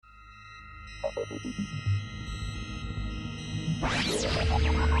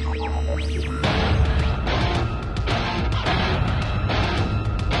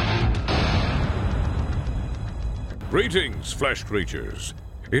Greetings, flesh creatures.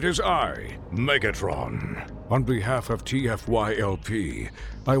 It is I, Megatron. On behalf of TFYLP,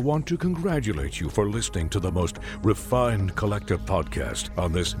 I want to congratulate you for listening to the most refined collective podcast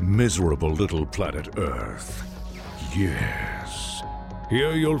on this miserable little planet Earth. Yes.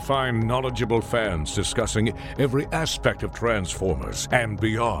 Here you'll find knowledgeable fans discussing every aspect of Transformers and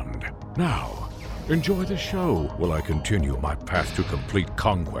beyond. Now, enjoy the show while I continue my path to complete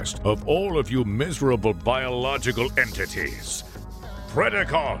conquest of all of you miserable biological entities.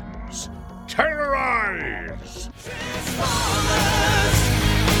 Predacons, terrorize!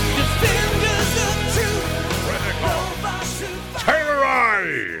 Predacons,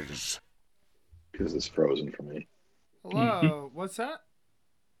 terrorize! Because it's frozen for me. Hello, what's that?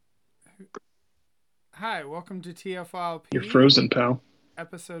 Hi, welcome to TFYLP. You're frozen, pal.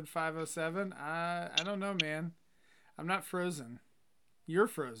 Episode 507. I don't know, man. I'm not frozen. You're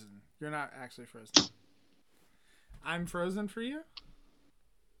frozen. You're not actually frozen. I'm frozen for you?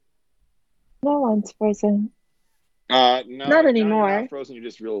 No one's frozen. No, not anymore. You're not frozen.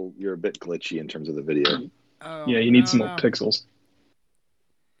 You're a bit glitchy in terms of the video. Oh, Yeah, you need some more pixels.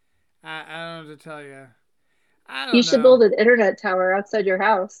 I don't know what to tell you. I don't know. You should build an internet tower outside your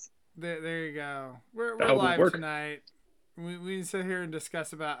house. There you go. We're That would live work. tonight. We sit here and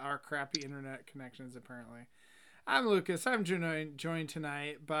discuss about our crappy internet connections, apparently. I'm Lucas. I'm joined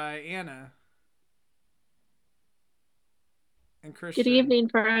tonight by Anna. And Christian. Good evening,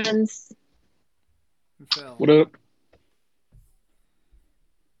 friends. And Phil. What up?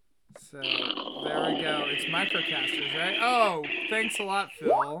 So, there we go. It's microcasters, right? Oh, thanks a lot,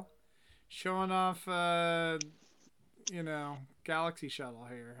 Phil. Showing off, Galaxy Shuttle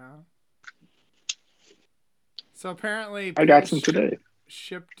here, huh? So apparently, I got some today.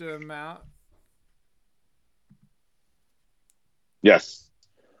 Shipped them out. Yes.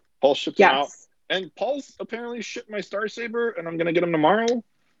 Paul shipped them out. Yes. And Paul's apparently shipped my Star Saber, and I'm going to get them tomorrow.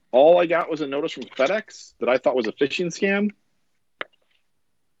 All I got was a notice from FedEx that I thought was a phishing scam.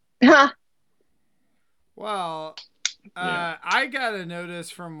 Well, I got a notice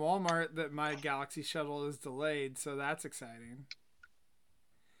from Walmart that my Galaxy Shuttle is delayed, so that's exciting.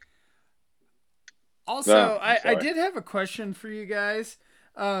 Also, I did have a question for you guys.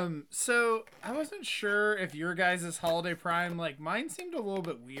 So I wasn't sure if your guys' Holiday Prime, mine seemed a little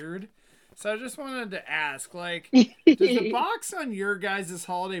bit weird. So I just wanted to ask, does the box on your guys'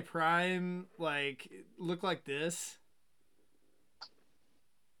 Holiday Prime, look like this?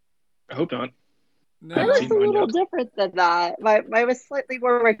 I hope not. No. Mine was a little different than that. Mine was slightly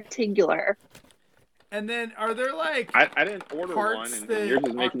more rectangular. And then, are there, I didn't order parts one, and that yours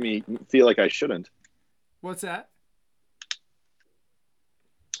is making me feel like I shouldn't. What's that?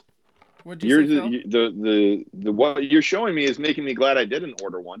 What'd you say, Phil? The what you're showing me is making me glad I didn't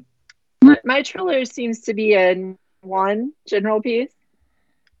order one. My trailer seems to be in one general piece.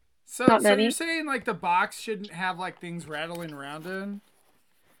 So Not many. you're saying the box shouldn't have things rattling around in?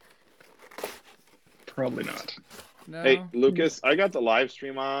 Probably not. No. Hey, Lucas, I got the live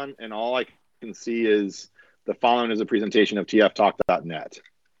stream on, and all I can see is the following is a presentation of tftalk.net.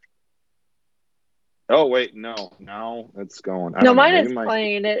 Oh, wait, no. Now it's going. No, mine is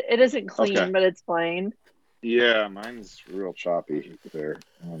plain. It isn't clean, Okay. but it's plain. Yeah, mine's real choppy there.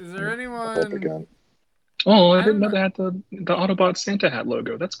 Is there anyone? Flip again. Oh, I didn't know they had the Autobot Santa hat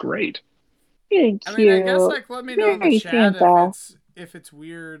logo. That's great. Getting cute. I mean, I guess let me know in the Very chat Santa. if it's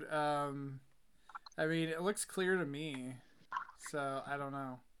weird. I mean, it looks clear to me, so I don't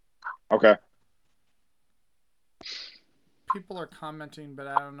know. Okay. People are commenting, but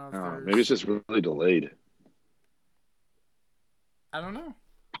I don't know if there's... Maybe it's just really delayed. I don't know.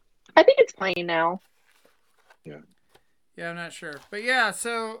 I think it's plain now. Yeah. Yeah, I'm not sure. But yeah,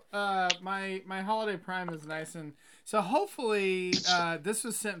 so my Holiday Prime is nice, and so hopefully this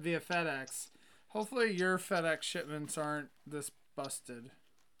was sent via FedEx. Hopefully your FedEx shipments aren't this busted.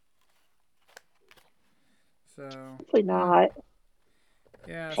 So Hopefully not.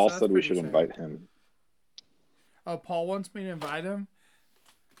 yeah. Paul so said we pretty should exciting. invite him. Oh, Paul wants me to invite him?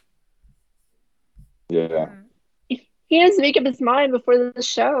 Yeah. He has to make up his mind before the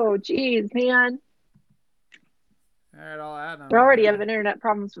show. Jeez, man. All right, I'll add him. We're already having internet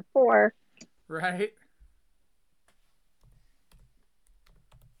problems before. Right?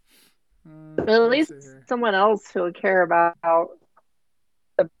 But at least someone else who would care about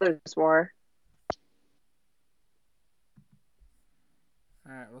the Brothers War.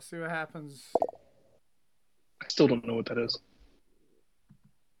 All right, we'll see what happens. I still don't know what that is.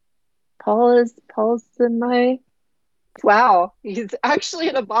 Paul's in my. Wow, he's actually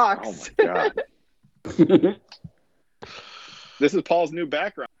in a box. Oh my god. This is Paul's new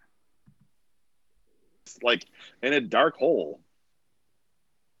background. It's like in a dark hole.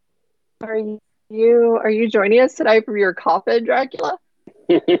 Are you joining us tonight from your coffin, Dracula?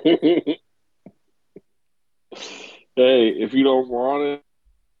 Hey, if you don't want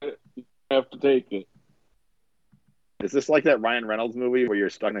it, you have to take it. Is this like that Ryan Reynolds movie where you're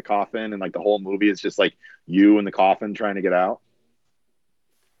stuck in a coffin and like the whole movie is just like you in the coffin trying to get out?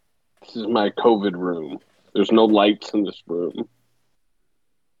 This is my COVID room. There's no lights in this room.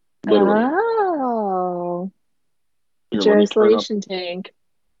 Literally. Oh. Here, Isolation tank.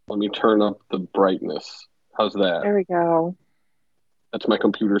 Let me turn up the brightness. How's that? There we go. That's my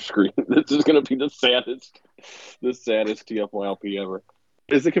computer screen. This is going to be the saddest TFYLP ever.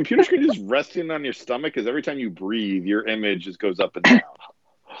 Is the computer screen just resting on your stomach? Because every time you breathe, your image just goes up and down.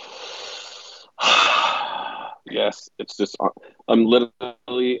 Yes, it's just, I'm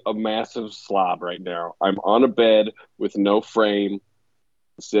literally a massive slob right now. I'm on a bed with no frame,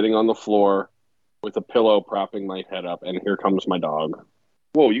 sitting on the floor with a pillow propping my head up, and here comes my dog.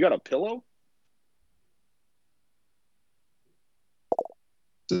 Whoa, you got a pillow?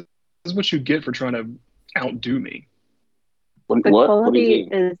 This is what you get for trying to outdo me. What? The What do quality you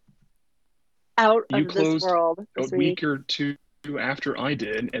mean? is out You of this closed world a this week week. or two after I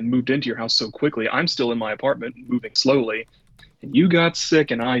did and moved into your house so quickly. I'm still in my apartment, moving slowly, and you got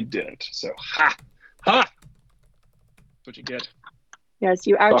sick and I didn't. So, ha! That's what you get. Yes,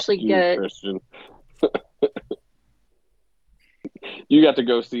 you actually Fuck you, get. Christian. You got to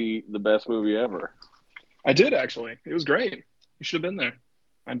go see the best movie ever. I did, actually. It was great. You should have been there.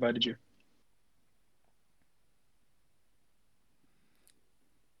 I invited you.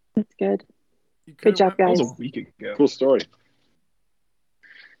 That's good. You Good job, That guys. was a week ago. Cool story.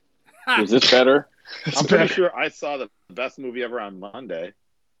 Was this better? It's I'm pretty better. sure I saw the best movie ever on Monday.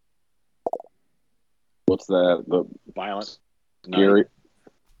 What's that? The Violent Gary? Night.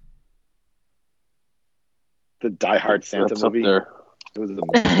 The Die Hard Santa That's movie. up there. It was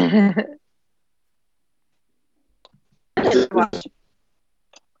amazing.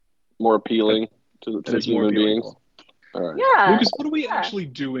 More appealing to That is more human appealing. beings. All right. Yeah. Lucas, what are we yeah. actually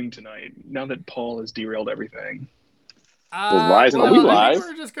doing tonight now that Paul has derailed everything? We're rising Are to we the I live?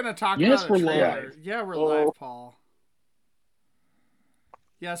 think we're just gonna talk Yes, about a we're trailer. live. Yeah, we're Oh. live, Paul.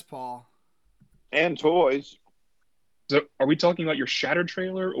 Yes, Paul. And toys. So, are we talking about your Shattered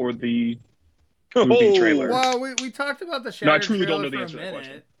trailer or the movie trailer? Well, we talked about the No, I Shattered truly don't trailer know the for answer to a that minute.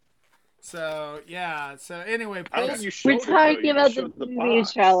 question. So yeah. So anyway, I don't Pulse, think you showed We're it, though. talking You about just the showed the movie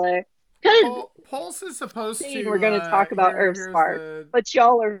box. trailer. Pulse is supposed to. We're going to talk about Earthspark, but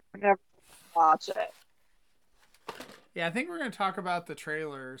y'all are never watch it. Yeah, I think we're going to talk about the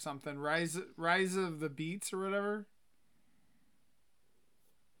trailer or something. Rise of the Beats or whatever.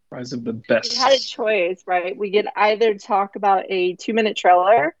 Rise of the Best. We had a choice, right? We could either talk about a 2-minute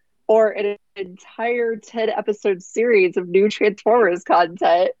trailer or an entire 10-episode series of new Transformers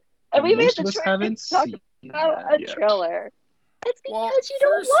content. And we made Most the of us choice haven't to talk seen about that a yet. trailer. It's because Well, you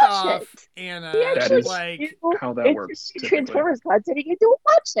don't first watch off, it. Anna, We That actually is like how that works, typically. Transformers content and you don't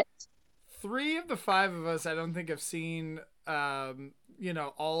watch it. 3 of the 5 of us, I don't think have seen,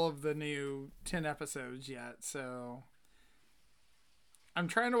 all of the new 10 episodes yet. So I'm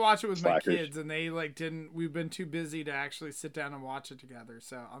trying to watch it with Slackers. my kids, and they didn't. We've been too busy to actually sit down and watch it together.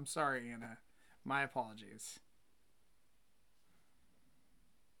 So I'm sorry, Anna. My apologies.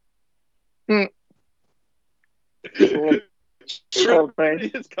 Everybody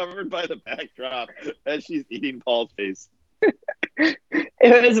is covered by the backdrop as she's eating Paul's face.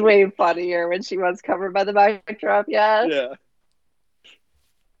 It was way funnier when she was covered by the backdrop, yes. Yeah.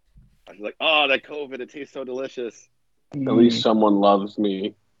 I was like, oh, that COVID, it tastes so delicious. At least someone loves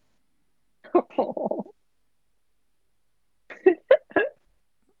me.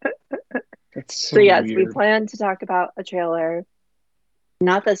 That's So yes, weird. we plan to talk about a trailer.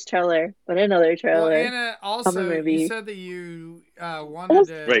 Not this trailer, but another trailer. Well, Anna, of a also, movie. you said that you wanted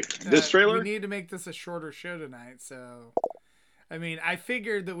to. Wait, this trailer? We need to make this a shorter show tonight. So, I mean, I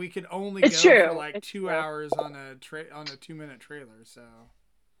figured that we could only It's go true. for like It's 2 true. hours on a 2-minute trailer. So,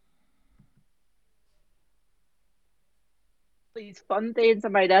 These fun things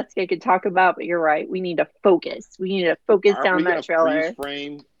on my desk I could talk about, but you're right. We need to focus. We need to focus Aren't down we that gonna trailer. freeze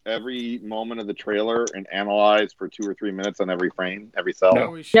frame every moment of the trailer and analyze for 2 or 3 minutes on every frame, every cell?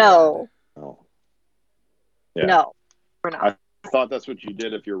 No. we should. No, Oh. Yeah. no, we're not. I thought that's what you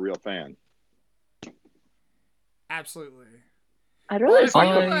did if you're a real fan. Absolutely. I'd rather Well, see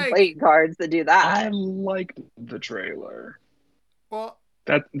I feel like- playing cards than do I that. liked the trailer. Well,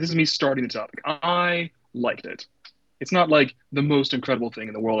 This is me starting the topic. I liked it. It's not like the most incredible thing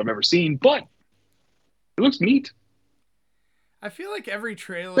in the world I've ever seen, but it looks neat. I feel like every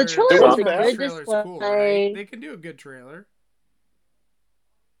trailer. The trailer was a Transformers good trailer's display. cool, right? They can do a good trailer.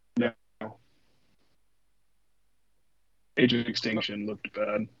 No. Age of Extinction looked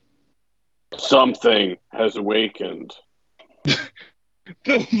bad. Something has awakened.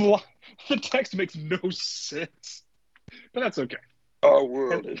 The text makes no sense, but that's okay. Our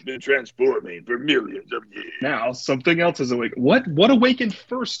world has been transforming for millions of years. Now something else is awakened. What awakened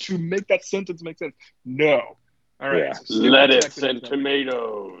first to make that sentence make sense? No. All right. Yeah. So Lettuce and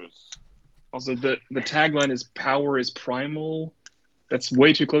tomatoes. Also, the tagline is "Power is primal." That's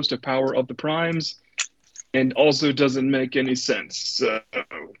way too close to Power of the Primes, and also doesn't make any sense. So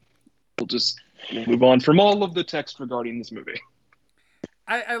we'll just move on from all of the text regarding this movie.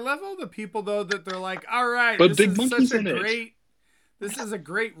 I love all the people though that they're like, all right, But this Big is Monkey's such a in it. great, this is a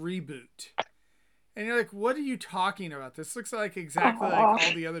great reboot, and you're like, what are you talking about? This looks like exactly like all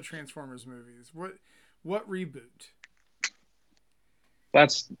the other Transformers movies. What reboot?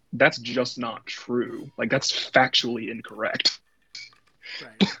 That's just not true. Like that's factually incorrect.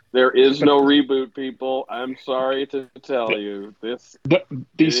 Right. There is no reboot, people. I'm sorry to tell you. But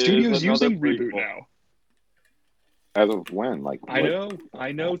the is studio's another using reboot prequel. now. As of when? Like I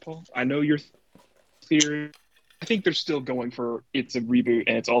know, Paul. I know your theory. I think they're still going for it's a reboot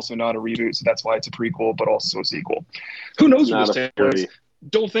and it's also not a reboot, so that's why it's a prequel, but also a sequel. Who knows where Not this a takes? theory.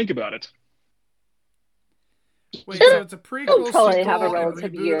 Don't think about it. Wait, so it's a prequel, It'll probably sequel, have a and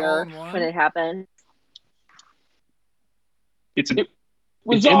relative reboot all year in one? when it happens. It's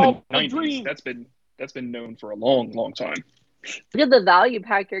was in the all a 90s. dream. That's been known for a long, long time. Look at the value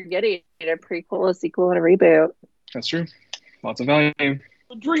pack you're getting: a prequel, a sequel, and a reboot, That's true. Lots of value.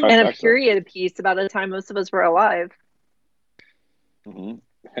 A dream. and a period piece about the time most of us were alive. Mm-hmm.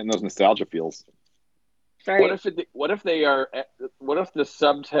 And those nostalgia feels. Right? What if the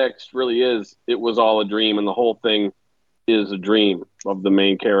subtext really is it was all a dream and the whole thing is a dream of the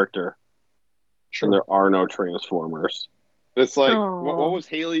main character? Sure. And there are no Transformers. It's like Aw. what was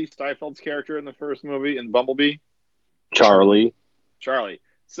Haley Steinfeld's character in the first movie in Bumblebee? Charlie.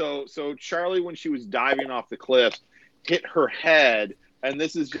 So Charlie, when she was diving off the cliff, hit her head, and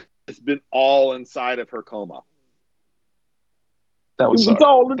this has just been all inside of her coma. That was It's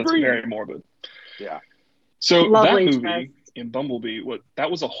all a that's dream. very morbid. Yeah. So Lovely that movie in Bumblebee, that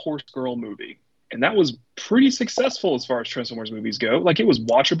was a horse girl movie, and that was pretty successful as far as Transformers movies go. Like it was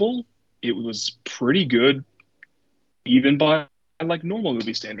watchable, it was pretty good, even by like normal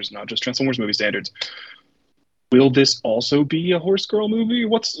movie standards, not just Transformers movie standards. Will this also be a horse girl movie?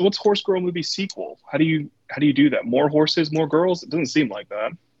 What's horse girl movie sequel? How do you do that? More horses, more girls? It doesn't seem like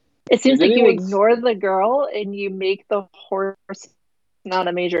that. It seems Did like you anyone- ignore the girl and you make the horse not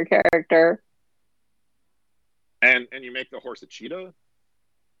a major character. And you make the horse a cheetah?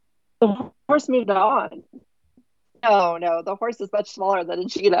 The horse moved on. No, the horse is much smaller than a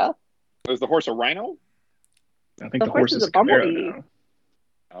cheetah. Is the horse a rhino? I think the horse horse is is a a Chimera bumblebee. now.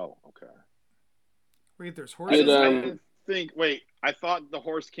 Oh, okay. Wait, there's I horses. Did, didn't think. Wait, I thought the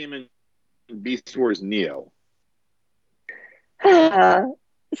horse came in Beast Wars Neo.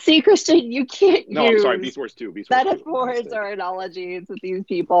 See, Christian, you can't No, I'm use sorry, Beast Wars 2. Beast Wars 2. metaphors or analogies with these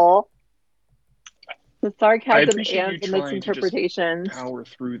people. The sarcasm appreciate you and the trying to just misinterpretations. Power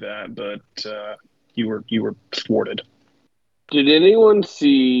through that, but you were thwarted. Did anyone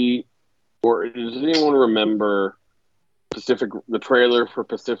see, or does anyone remember the trailer for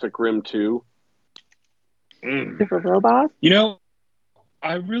Pacific Rim 2? Super robots? You know,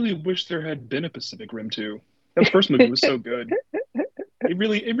 I really wish there had been a Pacific Rim 2. That first movie was so good. It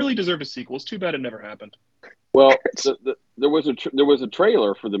really deserved a sequel. It's too bad it never happened. Well, there was a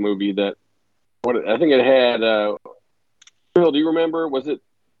trailer for the movie that I think it had. Phil, do you remember? Was it?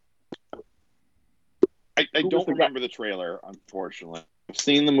 I don't remember the trailer, unfortunately. I've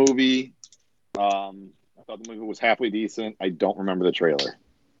seen the movie. I thought the movie was halfway decent. I don't remember the trailer.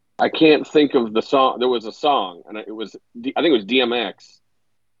 I can't think of the song. There was a song, and I think it was DMX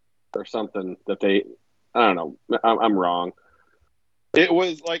or something that they. I don't know. I'm wrong. It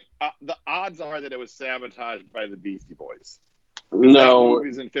was like the odds are that it was sabotaged by the Beastie Boys. No, That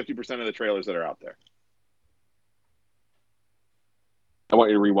movie's in 50% of the trailers that are out there. I want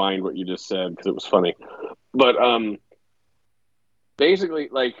you to rewind what you just said because it was funny. But basically,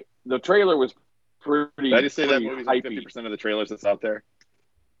 like the trailer was pretty. Did I just say that pretty movie's hypey. in 50% of the trailers that's out there?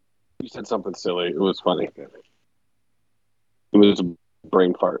 You said something silly. It was funny. It was a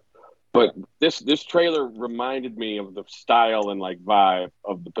brain fart. But this trailer reminded me of the style and like vibe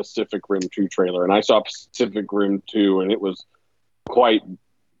of the Pacific Rim 2 trailer. And I saw Pacific Rim 2 and it was quite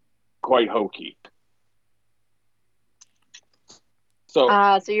hokey. So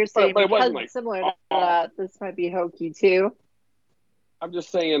you're saying but it wasn't because similar to that, this might be hokey too. I'm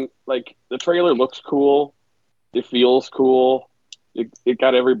just saying, like, the trailer looks cool. It feels cool. It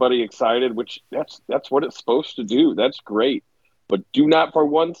got everybody excited, which that's what it's supposed to do. That's great. But do not for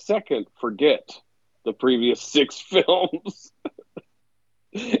 1 second forget the previous 6 films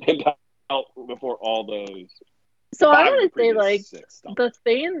and out before all those. So I want to say, like, the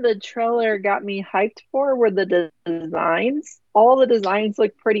thing the trailer got me hyped for were the designs. All the designs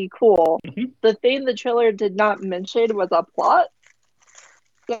look pretty cool. Mm-hmm. The thing the trailer did not mention was a plot.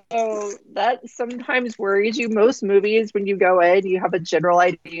 So that sometimes worries you. Most movies, when you go in, you have a general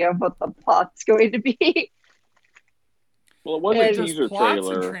idea of what the plot's going to be. Well, it was a teaser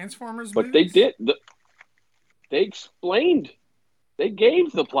trailer, Transformers but movies? they explained. They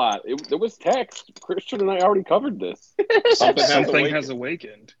gave the plot. There was text. Christian and I already covered this. Something has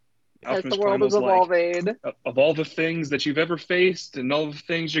awakened. As the world is evolving. Like, of all the things that you've ever faced and all the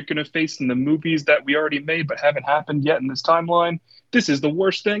things you're going to face in the movies that we already made but haven't happened yet in this timeline, this is the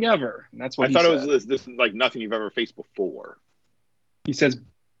worst thing ever. And that's what I thought it was this like nothing you've ever faced before. He says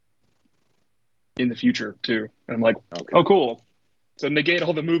in the future, too. And I'm like, okay. Oh, cool. So negate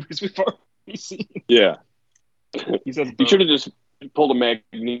all the movies we've already seen. Yeah. He says, you should have just pulled a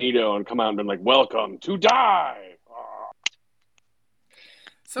Magneto and come out and been like, welcome to die.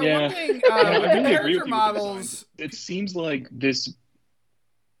 So one thing, I really agree character with models. It seems like this.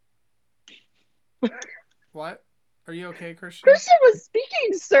 What? Are you okay, Christian? Christian was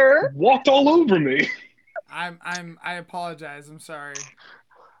speaking, sir. Walked all over me. I apologize. I'm sorry.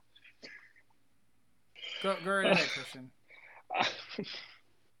 Go right ahead, Christian.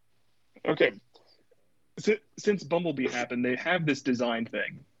 Okay. Since Bumblebee happened, they have this design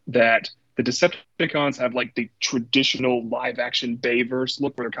thing that the Decepticons have, like, the traditional live-action Bayverse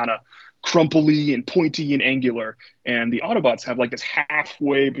look where they're kind of crumply and pointy and angular, and the Autobots have, like, this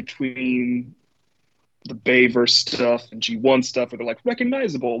halfway between the Bayverse stuff and G1 stuff where they're, like,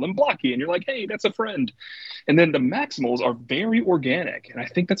 recognizable and blocky, and you're like, hey, that's a friend. And then the Maximals are very organic, and I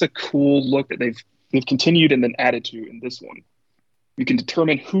think that's a cool look that they've continued and then added to in this one. You can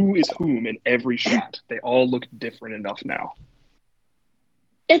determine who is whom in every shot. They all look different enough now.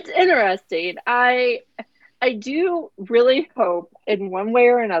 It's interesting. I do really hope in one way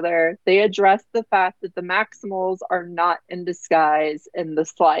or another they address the fact that the Maximals are not in disguise in the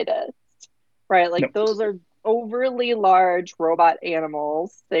slightest. Right? Like, those are overly large robot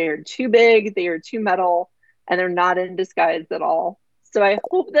animals. They are too big, they are too metal, and they're not in disguise at all. So I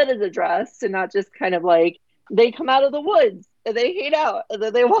hope that is addressed and not just kind of like they come out of the woods and they hang out and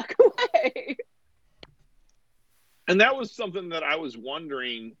then they walk away. And that was something that I was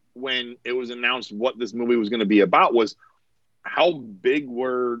wondering when it was announced what this movie was going to be about, was how big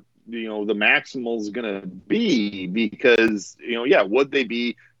were, the Maximals going to be? Because, would they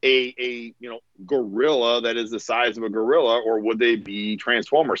be a gorilla that is the size of a gorilla, or would they be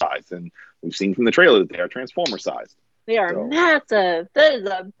Transformer sized? And we've seen from the trailer that they are Transformer sized. They are massive. That is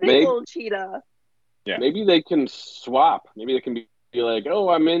a big old cheetah. Yeah. Maybe they can swap. Maybe they can be like, oh,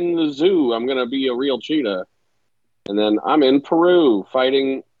 I'm in the zoo. I'm going to be a real cheetah. And then I'm in Peru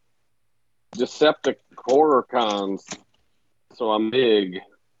fighting Decepticons. So I'm big.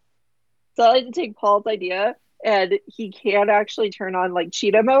 So I like to take Paul's idea, and he can actually turn on, like,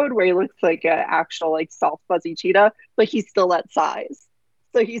 cheetah mode, where he looks like an actual, like, soft, fuzzy cheetah, but he's still that size.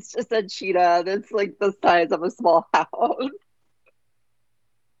 So he's just a cheetah that's, like, the size of a small house.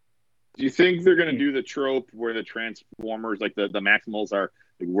 Do you think they're going to do the trope where the Transformers, like the Maximals, are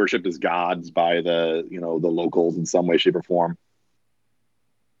like worshipped as gods by the the locals in some way, shape, or form?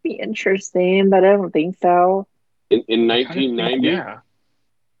 Be interesting, but I don't think so. In 1990, yeah.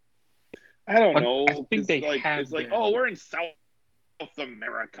 I don't know. I think they have. It's like, oh, we're in South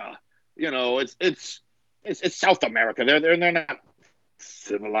America. It's South America. They're not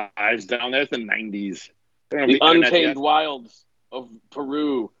civilized down there. It's the 90s. The untamed wilds of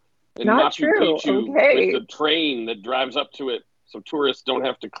Peru. And not Machu true. Picchu Okay. with the train that drives up to it so tourists don't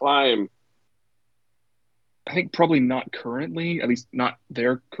have to climb. I think probably not currently, at least not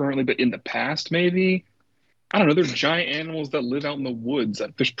there currently, but in the past maybe. I don't know. There's giant animals that live out in the woods.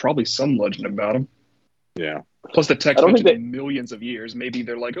 There's probably some legend about them. Yeah. Plus the text mentioned millions of years. Maybe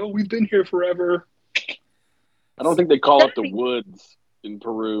they're like, oh, we've been here forever. I don't think they call it the woods in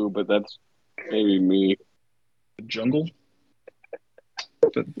Peru, but that's maybe me. The jungle?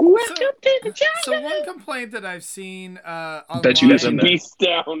 Welcome to the jungle. So one complaint that I've seen Bet you haven't seen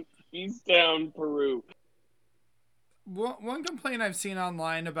that. Peace down, Peru. one complaint I've seen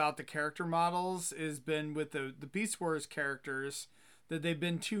online about the character models has been with the Beast Wars characters that they've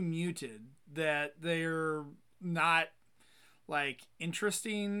been too muted, that they're not like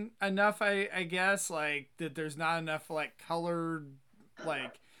interesting enough. I guess like that there's not enough like colored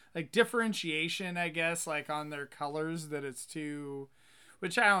like differentiation, I guess, like on their colors, that it's too.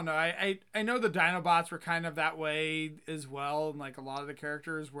 Which I don't know. I know the Dinobots were kind of that way as well, and like a lot of the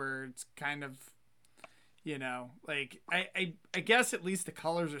characters where it's kind of, you know, like I guess at least the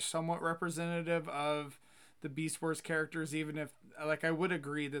colors are somewhat representative of the Beast Wars characters, even if like I would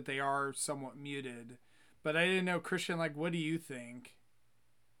agree that they are somewhat muted. But I didn't know, Christian, like what do you think?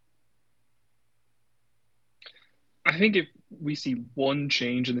 I think if we see one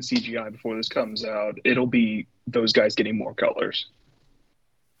change in the CGI before this comes out, it'll be those guys getting more colors.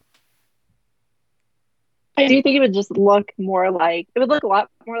 I do think it would just look more like, it would look a lot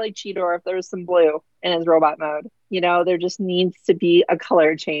more like Cheetor if there was some blue in his robot mode. You know, there just needs to be a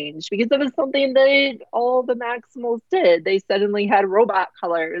color change, because that was something that all the Maximals did. They suddenly had robot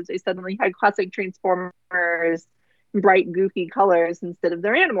colors. They suddenly had classic Transformers, bright, goofy colors instead of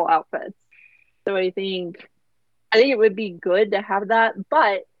their animal outfits. So I think it would be good to have that.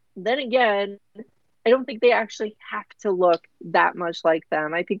 But then again, I don't think they actually have to look that much like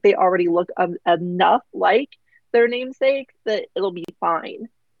them. I think they already look enough like their namesake that it'll be fine.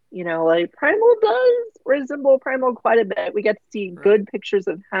 You know, like Primal does resemble Primal quite a bit. We get to see good pictures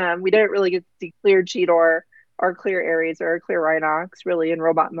of him. We didn't really get to see clear Cheetor or clear Ares or clear Rhinox really in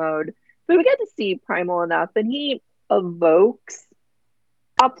robot mode. But we get to see Primal enough, and he evokes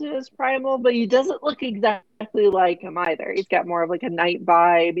Optimus Primal, but he doesn't look exactly like him either. He's got more of like a night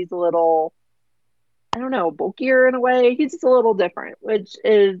vibe. He's a little, I don't know, bulkier in a way. He's just a little different, which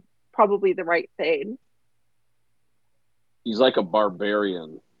is probably the right thing. He's like a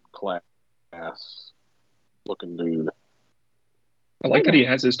barbarian class looking dude. I like that he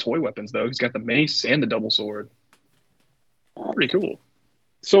has his toy weapons, though. He's got the mace and the double sword. Pretty cool.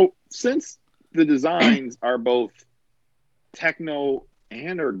 So since the designs are both techno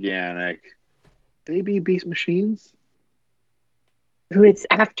and organic, they be Beast Machines? Ooh, it's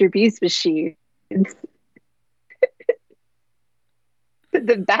after Beast Machines.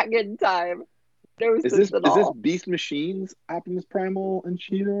 The back in time. Is this Beast Machines, Optimus Primal, and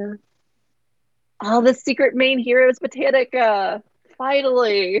Cheetor? Oh, the secret main heroes, Botanica.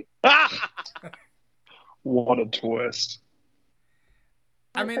 Finally. What a twist.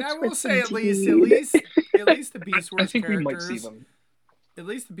 I mean, I will say at least the Beast Wars I think characters, we might see them. At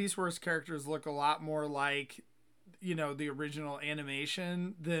least the Beast Wars characters look a lot more like, you know, the original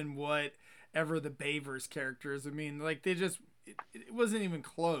animation than whatever the Bayverse characters. I mean, like they just it wasn't even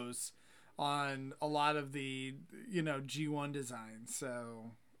close on a lot of the, you know, G1 designs.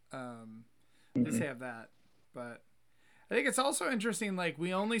 So just have that. But I think it's also interesting, like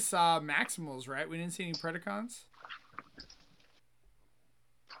we only saw Maximals, right? We didn't see any Predacons.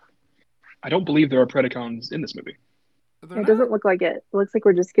 I don't believe there are Predacons in this movie. It doesn't look like it. It looks like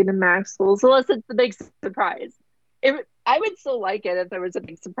we're just getting Maximals, unless it's the big surprise. I would still like it if there was a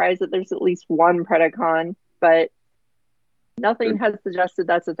big surprise that there's at least one Predacon, but nothing has suggested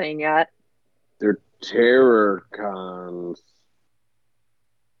that's a thing yet. They're terror cons.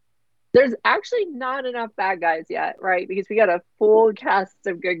 There's actually not enough bad guys yet, right? Because we got a full cast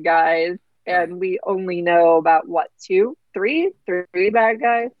of good guys, and we only know about three bad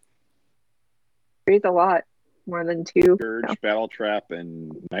guys. Three's a lot more than two. Surge, no. Battle Trap,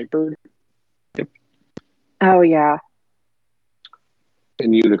 and Nightbird. Yep. Oh yeah.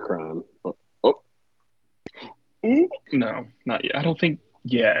 And Unicron. Oh. No, not yet. I don't think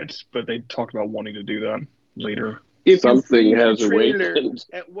yet, but they talked about wanting to do that later. If something has awakened.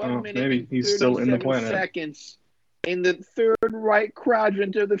 At 1 minute maybe he's still in the planet. Seconds, in the third right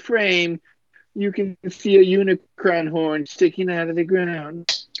quadrant of the frame, you can see a Unicron horn sticking out of the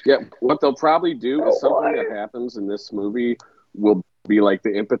ground. Yeah, what they'll probably do is something that happens in this movie will be like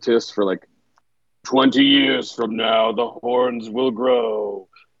the impetus for like 20 years from now, the horns will grow.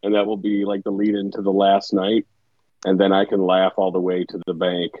 And that will be like the lead into the last night. And then I can laugh all the way to the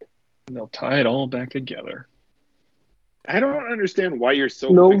bank. And they'll tie it all back together. I don't understand why you're so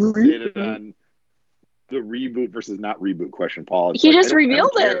fixated on the reboot versus not reboot question, Paul. He just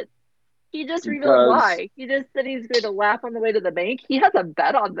revealed it. He just revealed why. He just said he's going to laugh on the way to the bank. He has a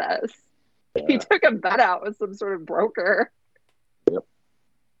bet on this. Yeah. He took a bet out with some sort of broker. Yep.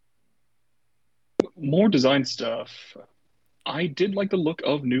 More design stuff. I did like the look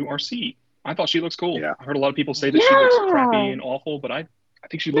of new RC. I thought she looks cool. Yeah. I heard a lot of people say that she looks crappy and awful, but I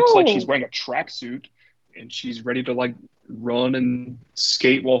think she looks like she's wearing a tracksuit and she's ready to like run and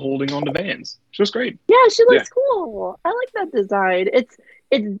skate while holding onto vans. She was great. Yeah, she looks cool. I like that design. It's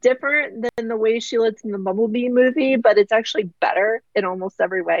different than the way she looks in the Bumblebee movie, but it's actually better in almost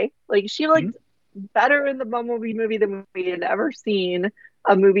every way. Like, she looked better in the Bumblebee movie than we had ever seen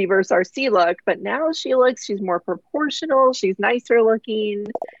a movie versus RC look, but now she's more proportional, she's nicer looking,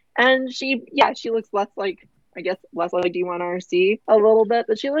 and she looks less like, I guess, less like D1 RC a little bit,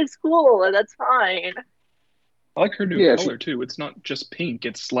 but she looks cool, and that's fine. I like her new color too. It's not just pink,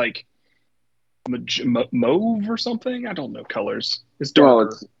 it's like mauve or something. I don't know colors. It's darker.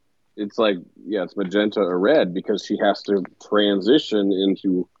 Well, it's like, it's magenta or red, because she has to transition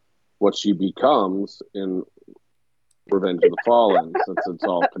into what she becomes in Revenge of the Fallen, since it's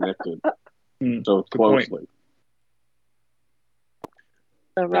all connected so closely.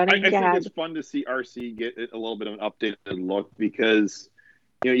 I think it's fun to see RC get a little bit of an updated look, because,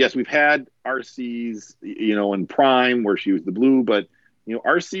 yes, we've had RCs, in Prime where she was the blue, but,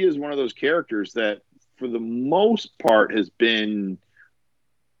 RC is one of those characters that, for the most part, has been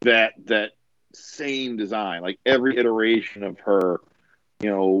that same design. Like, every iteration of her,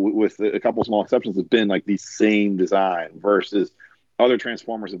 with a couple small exceptions, has been like the same design, versus other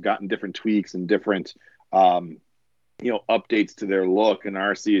Transformers have gotten different tweaks and different, updates to their look. And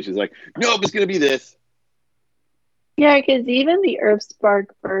RC is just like, nope, it's going to be this. Yeah, because even the Earthspark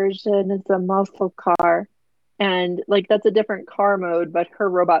version is a muscle car. And, like, that's a different car mode, but her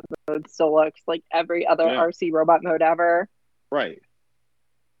robot mode still looks like every other RC robot mode ever. Right.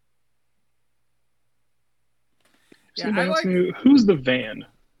 Yeah, who's the van?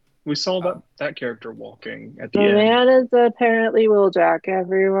 We saw that character walking at the end. The van is apparently Wheeljack.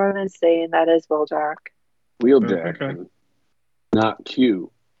 Everyone is saying that is Wheeljack. Wheeljack, okay. Not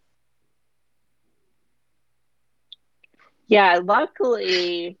Q. Yeah,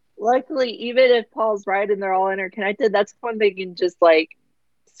 luckily, even if Paul's right and they're all interconnected, that's when they can just, like,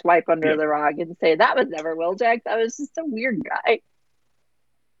 swipe under the rug and say, that was never Wheeljack. That was just a weird guy.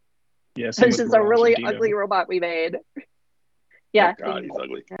 Yes, it's just a really ugly robot we made. Yeah. Oh God, he's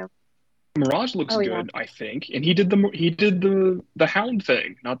ugly. Yeah. Mirage looks good, I think, and he did the Hound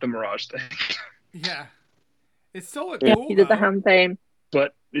thing, not the Mirage thing. Yeah, it still looked cool. He did the Hound thing,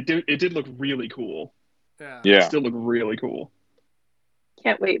 but it did look really cool. Yeah, it still looked really cool.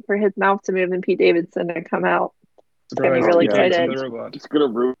 Can't wait for his mouth to move and Pete Davidson to come out. Surprise! I'm really excited. It's gonna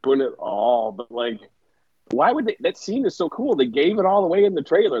ruin it all, but like, why would they? That scene is so cool. They gave it all away in the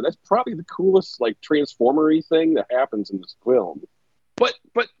trailer. That's probably the coolest, like, Transformer-y thing that happens in this film. But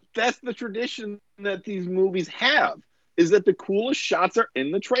that's the tradition that these movies have, is that the coolest shots are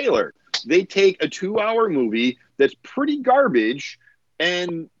in the trailer. They take a 2-hour movie that's pretty garbage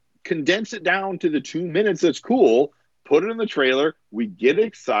and condense it down to the 2 minutes that's cool, put it in the trailer, we get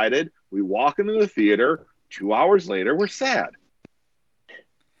excited, we walk into the theater, 2 hours later, we're sad.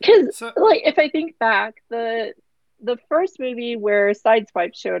 Because, like, if I think back, the first movie where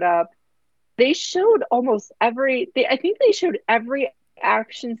Sideswipe showed up, they showed almost every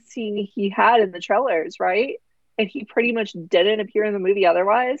action scene he had in the trailers, right? And he pretty much didn't appear in the movie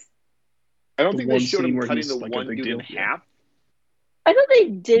otherwise. I don't think they showed him cutting the one dude in half. I thought they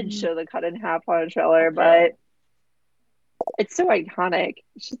did show the cut in half on a trailer, but it's so iconic.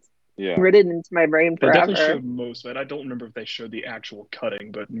 It's just written into my brain forever. They definitely showed most of it. I don't remember if they showed the actual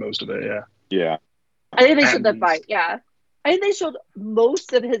cutting, but most of it, yeah. I think they showed the fight, I think they showed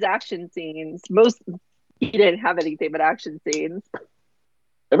most of his action scenes. He didn't have anything but action scenes.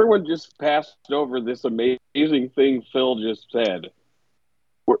 Everyone just passed over this amazing thing Phil just said,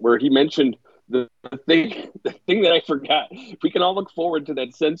 where he mentioned the thing that I forgot. We can all look forward to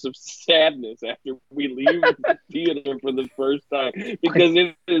that sense of sadness after we leave the theater for the first time, because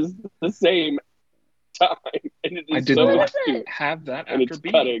it is the same time, and it is I didn't have that and after it's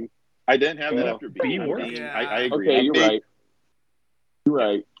B. cutting. I didn't have that after B. I agree. Okay, you're right. You're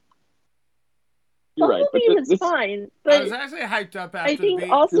right. You're right. But was fine. But I was actually hyped up after I think B.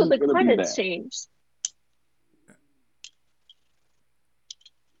 also the credits changed.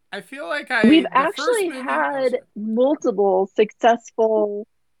 I feel like we've actually had multiple successful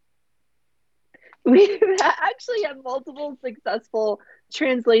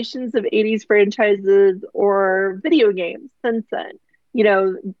translations of 80s franchises or video games since then.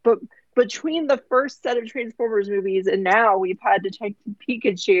 But between the first set of Transformers movies and now, we've had Detective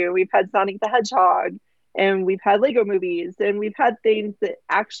Pikachu, we've had Sonic the Hedgehog, and we've had Lego movies, and we've had things that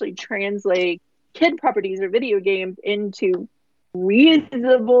actually translate kid properties or video games into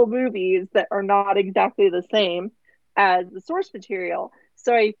reasonable movies that are not exactly the same as the source material.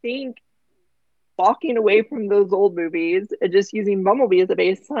 So I think walking away from those old movies and just using Bumblebee as a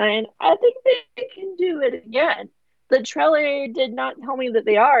baseline, I think they can do it again. the trailer did not tell me that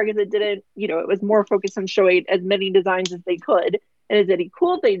they are, because it didn't, it was more focused on showing as many designs as they could and as many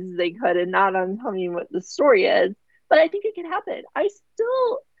cool things as they could, and not on telling me what the story is. But I think it can happen.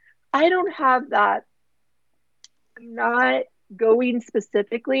 I don't have that. I'm not going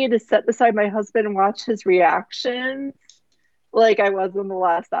specifically to sit beside my husband and watch his reactions like I was on the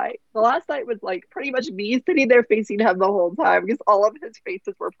last night. The last night was like pretty much me sitting there facing him the whole time, because all of his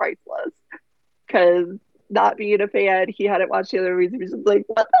faces were priceless. Because not being a fan, he hadn't watched the other movies. He was just like,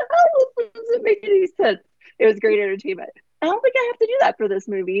 what the hell? This doesn't make any sense. It was great entertainment. I don't think I have to do that for this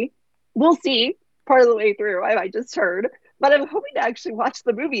movie. We'll see part of the way through. I just heard. But I'm hoping to actually watch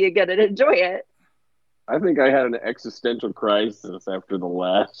the movie again and enjoy it. I think I had an existential crisis after the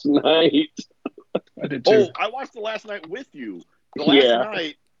last night. I did too. I watched the last night with you. The last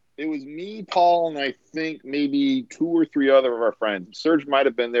night, it was me, Paul, and I think maybe 2 or 3 other of our friends. Serge might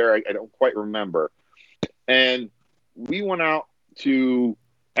have been there. I don't quite remember. And we went out to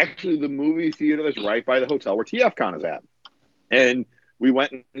actually the movie theater that's right by the hotel where TFCon is at. And we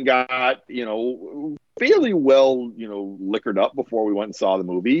went and got, fairly well, liquored up before we went and saw the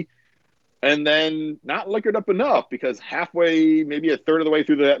movie. And then not liquored up enough, because halfway, maybe a third of the way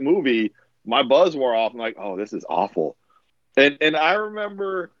through that movie, my buzz wore off. I'm like, oh, this is awful. And I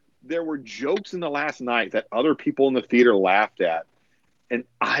remember there were jokes in the last night that other people in the theater laughed at. And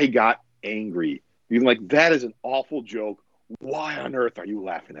I got angry. Because like, that is an awful joke. Why on earth are you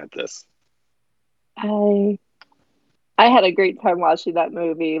laughing at this? I had a great time watching that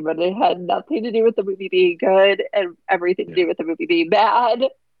movie, but it had nothing to do with the movie being good and everything to do with the movie being bad.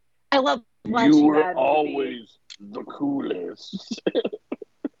 I love watching You were bad always the coolest.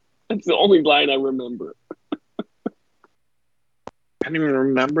 That's the only line I remember. I don't even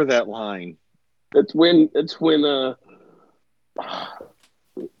remember that line. It's when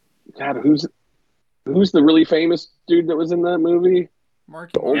God, who's the really famous dude that was in that movie?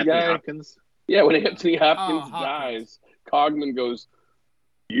 Marky The old Anthony guy. Hopkins. Yeah, when Anthony Hopkins Hopkins. dies, Cogman goes,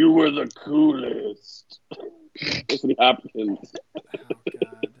 "You were the coolest." Anthony Hopkins. Oh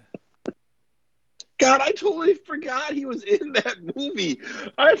God. God, I totally forgot he was in that movie.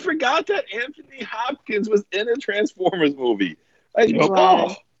 I forgot that Anthony Hopkins was in a Transformers movie. I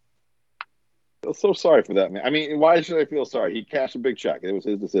feel so sorry for that, man. I mean, why should I feel sorry? He cashed a big check. It was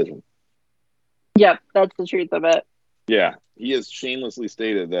his decision. Yep, that's the truth of it. Yeah, he has shamelessly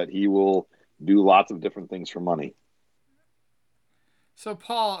stated that he will do lots of different things for money. So,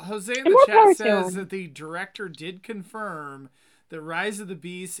 Paul, Jose in And the more power chat to says him. that the director did confirm that Rise of the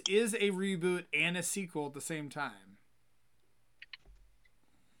Beast is a reboot and a sequel at the same time.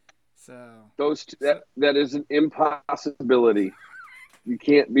 So That is an impossibility. You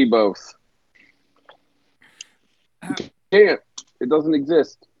can't be both. You can't. It doesn't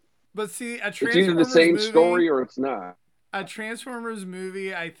exist. but see, a It's either Transformers the same movie, story or it's not. a Transformers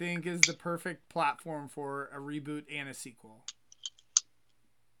movie, I think, is the perfect platform for a reboot and a sequel.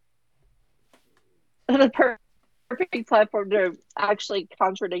 The perfect platform to actually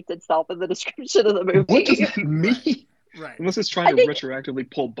contradict itself in the description of the movie. What does that mean? Right. Unless it's trying to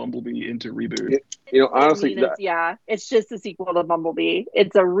retroactively pull Bumblebee into reboot. Honestly, it's just a sequel to Bumblebee.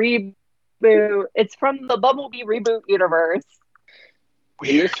 It's a reboot. It's from the Bumblebee reboot universe.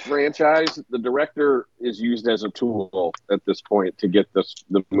 in this franchise, the director is used as a tool at this point to get the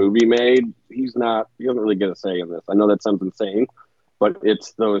movie made. He doesn't really get a say in this. I know that sounds insane, but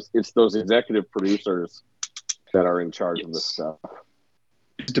it's those executive producers that are in charge of this stuff.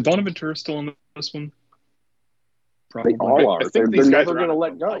 Is DeBonaventura still in this one? Probably. They all are. I think They're these guys never are going to on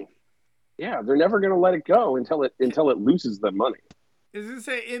let it. go. Yeah, they're never going to let it go until it loses the money. Is to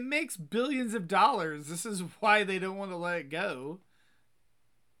say it makes billions of dollars. This is why they don't want to let it go.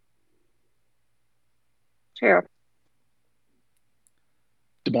 True.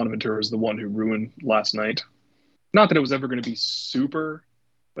 DeBonaventura is the one who ruined Last Night. Not that it was ever going to be super,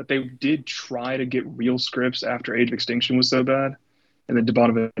 but they did try to get real scripts after Age of Extinction was so bad. And then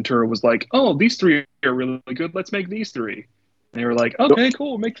DeBonaventura was like, oh, these three are really good. Let's make these three. And they were like, okay,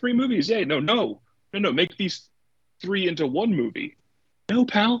 cool. Make 3 movies. Yay. No. Make these 3 into 1 movie. No,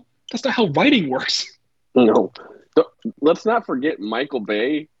 pal. That's not how writing works. No. Let's not forget Michael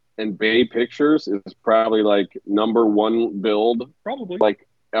Bay and Bay Pictures is probably like number 1 build. Probably. Like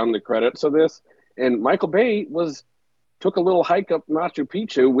on the credits of this. And Michael Bay took a little hike up Machu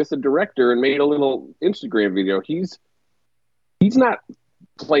Picchu with the director and made a little Instagram video. He's not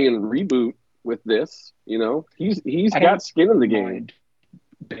playing reboot with this, He's got skin in the game.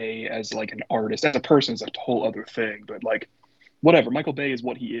 Bay as like an artist, as a person is a whole other thing, but like whatever. Michael Bay is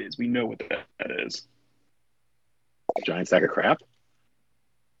what he is. We know what that is. Giant sack of crap.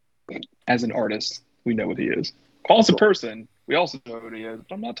 As an artist, we know what he is. Paul's a person. We also know who he is,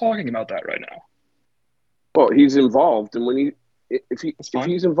 but I'm not talking about that right now. Well, he's involved, and if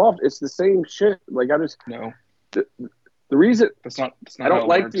he's involved, it's the same shit. Like no. The reason that's not I don't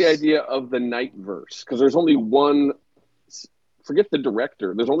like the idea of the night verse because there's only one. Forget the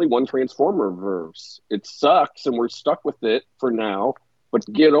director. There's only one Transformer verse. It sucks, and we're stuck with it for now. But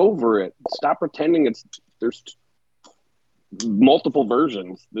get over it. Stop pretending there's multiple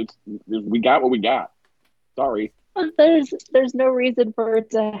versions. We got what we got. Sorry. There's no reason for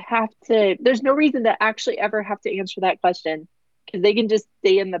it to have to. There's no reason to actually ever have to answer that question because they can just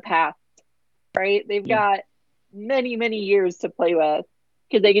stay in the past, right? They've got many, many years to play with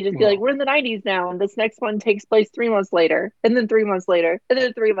because they can just be like, we're in the 90s now, and this next one takes place 3 months later, and then 3 months later, and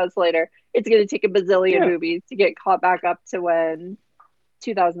then 3 months later. It's going to take a bazillion movies to get caught back up to when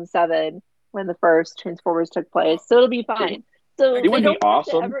 2007, when the first Transformers took place. So it'll be fine. So it would be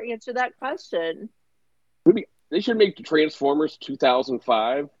awesome to ever answer that question. They should make Transformers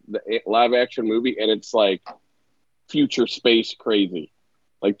 2005, the live action movie, and it's like future space crazy.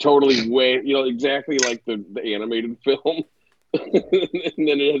 Like totally way, exactly like the animated film. And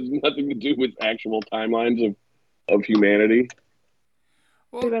then it has nothing to do with actual timelines of humanity.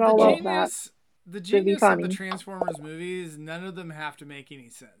 Well, the genius of the Transformers movies, none of them have to make any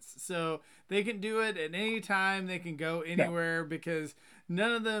sense. So they can do it at any time. They can go anywhere because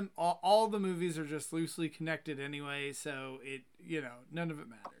none of them, all the movies are just loosely connected anyway. So none of it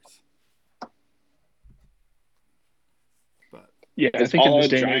matters. But I think in this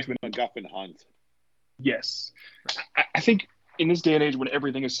day and age, MacGuffin hunt. Yes, I think in this day and age when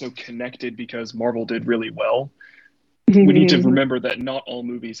everything is so connected because Marvel did really well. We need to remember that not all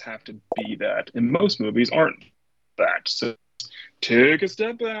movies have to be that, and most movies aren't that. So take a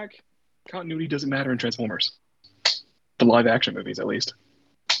step back. Continuity doesn't matter in Transformers. The live-action movies, at least.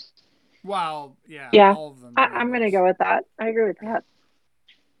 Wow, all of them. I'm going to go with that. I agree with that.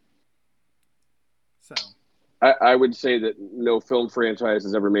 So I would say that no film franchise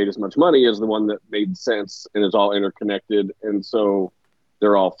has ever made as much money as the one that made sense and is all interconnected, and so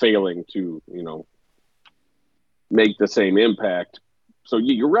they're all failing to, make the same impact. So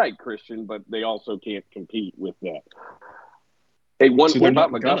you're right, Christian, but they also can't compete with that. Hey, what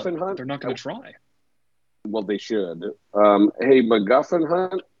about MacGuffin Hunt? They're not going to try. Well, they should. Hey, MacGuffin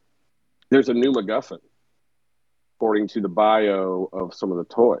Hunt, there's a new MacGuffin, according to the bio of some of the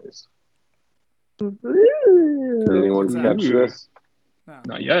toys. Ooh. Did anyone catch this? No.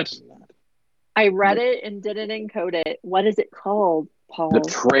 Not yet. I read it and didn't encode it. What is it called, Paul? The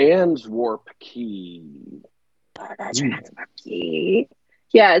Transwarp Key.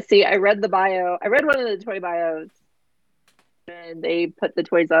 Yeah, see, I read the bio. I read one of the toy bios, and they put the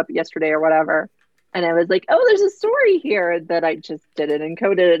toys up yesterday or whatever. And I was like, oh, there's a story here that I just didn't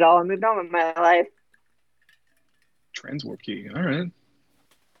encode it at all and moved on with my life. Transwarp Key. All right.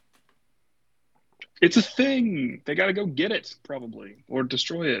 It's a thing. They got to go get it, probably, or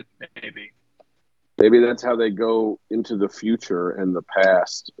destroy it, maybe. Maybe that's how they go into the future and the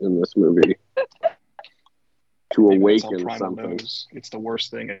past in this movie. To Maybe awaken something. Knows. It's the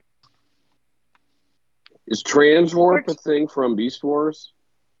worst thing. Is Transwarp a thing from Beast Wars?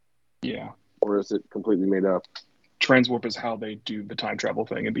 Yeah. Or is it completely made up? Transwarp is how they do the time travel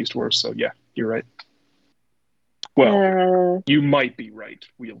thing in Beast Wars, so yeah, you're right. Well, you might be right.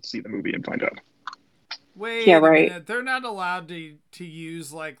 We'll see the movie and find out. Wait a minute. They're not allowed to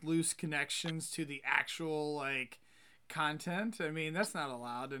use loose connections to the actual content. I mean, that's not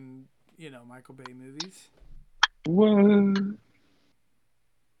allowed in Michael Bay movies. What?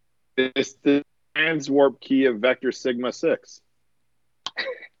 It's the Transwarp Key of Vector Sigma 6.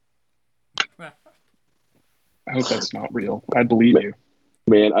 I hope that's not real. I believe you.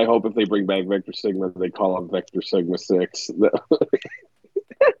 Man, I hope if they bring back Vector Sigma, they call it Vector Sigma 6.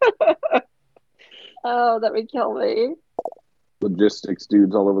 Oh, that would kill me. Logistics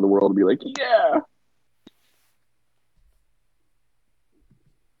dudes all over the world would be like, yeah!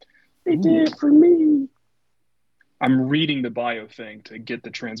 They did it for me. I'm reading the bio thing to get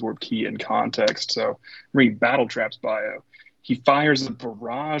the Transwarp Key in context. So I'm reading Battletrap's bio. He fires a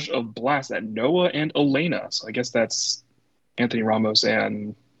barrage of blasts at Noah and Elena. So I guess that's Anthony Ramos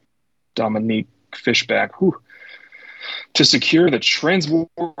and Dominique Fishback. Whew. To secure the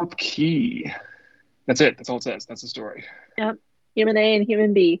Transwarp Key. That's it. That's all it says. That's the story. Yep. Human A and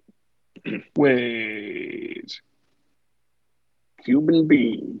Human B. Wait. Human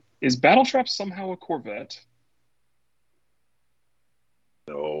B. Is Battletrap somehow a Corvette?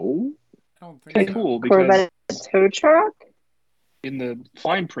 No. I don't think so. Cool, because Corvette tow truck? in the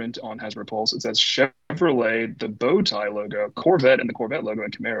fine print on Hasbro Pulse, it says Chevrolet, the bow tie logo, Corvette, and the Corvette logo,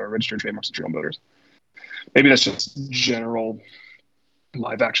 and Camaro, registered trademarks of General Motors. Maybe that's just general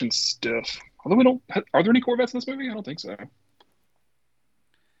live action stuff. Although we don't, are there any Corvettes in this movie? I don't think so.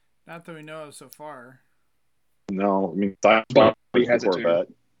 Not that we know of so far. No, I mean, He has it too.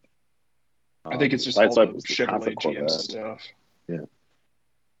 I think it's just all the Chevrolet GM stuff. Yeah.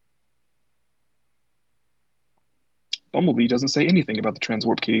 Bumblebee doesn't say anything about the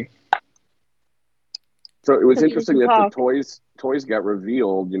transwarp key. So it was interesting that the toys got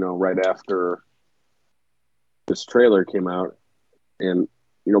revealed, right after this trailer came out, and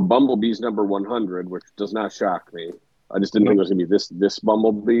Bumblebee's number 100, which does not shock me. I just didn't think it was gonna be this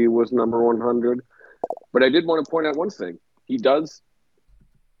Bumblebee was number 100. But I did want to point out one thing. He does.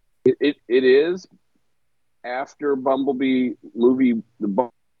 It is after Bumblebee movie, the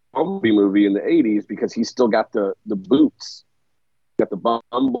Bumblebee movie in the 80s, because he's still got the boots, got the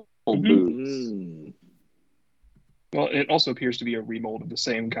Bumble boots. Well, it also appears to be a remold of the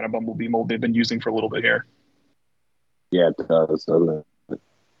same kind of Bumblebee mold they've been using for a little bit here. Yeah, it does, doesn't it?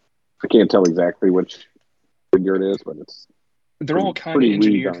 I can't tell exactly which figure it is, but they're all kind of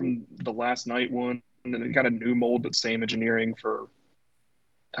engineered from the Last Night one, and then they got a new mold, but same engineering for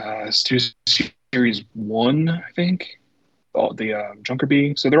Series 1, I think. The Junker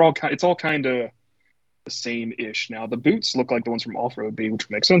Bee. So they're all it's all kind of the same-ish. Now the boots look like the ones from Off-Road Bee, which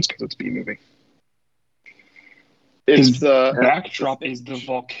makes sense because it's a B movie. His backdrop is the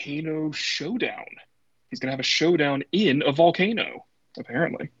volcano showdown. He's gonna have a showdown in a volcano,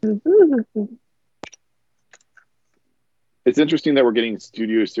 apparently. It's interesting that we're getting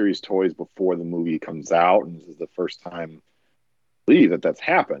Studio Series toys before the movie comes out, and this is the first time I believe that's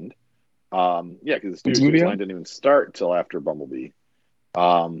happened. Because the Studio Series line didn't even start till after Bumblebee.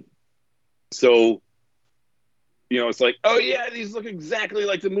 So, it's like, oh yeah, these look exactly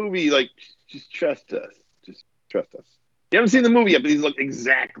like the movie. Like, just trust us. Just trust us. You haven't seen the movie yet, but these look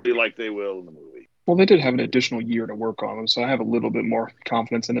exactly like they will in the movie. Well, they did have an additional year to work on them, so I have a little bit more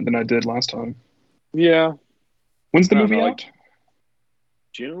confidence in it than I did last time. Yeah. When's the movie out?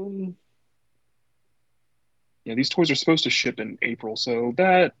 June. Yeah, these toys are supposed to ship in April, so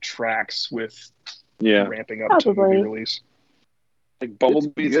that tracks with ramping up to movie release. Like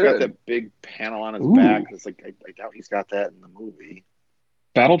Bumblebee's got that big panel on his back. It's like I doubt he's got that in the movie.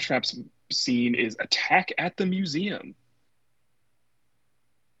 Battletrap's scene is Attack at the Museum.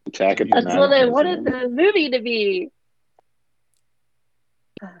 That's what I wanted the movie to be.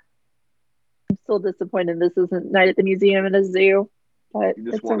 I'm still disappointed this isn't Night at the Museum in a zoo, but you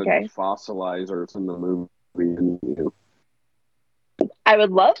just it's wanted okay. To fossilize or it's in the movie. I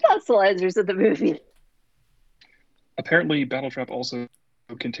would love fossilizers in the movie. Apparently, Battletrap also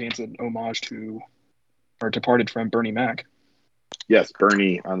contains an homage to our departed friend Bernie Mac. Yes,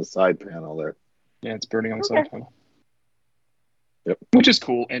 Bernie on the side panel there. Yeah, it's Bernie on the side panel. Yep. Which is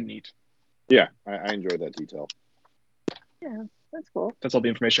cool and neat. Yeah, I enjoy that detail. Yeah, that's cool. That's all the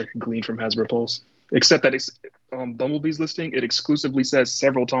information I can glean from Hasbro Pulse. Except that Bumblebee's listing, it exclusively says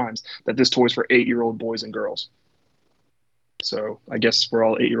several times that this toy is for 8-year-old boys and girls. So I guess we're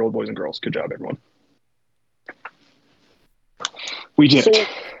all 8-year-old boys and girls. Good job, everyone. We did it.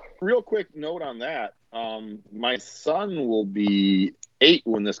 Real quick note on that. My son will be 8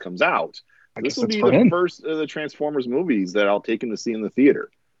 when this comes out. This will be the first of the Transformers movies that I'll take him to see in the theater.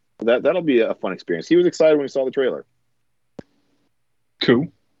 That'll be a fun experience. He was excited when he saw the trailer. Cool.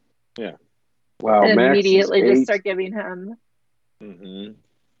 Yeah. Wow. And Max immediately just start giving him. Mm-hmm.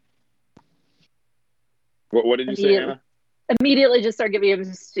 What did you say, Anna? Immediately just start giving him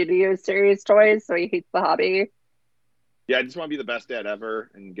Studio Series toys, so he hates the hobby. Yeah, I just want to be the best dad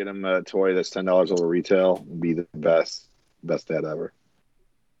ever and get him a toy that's $10 over retail and be the best dad ever.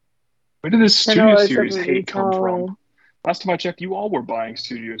 Where did this Studio Series hate come from? Last time I checked, you all were buying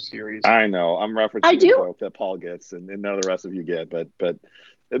Studio Series. I know. I'm referencing the joke that Paul gets and none of the rest of you get, but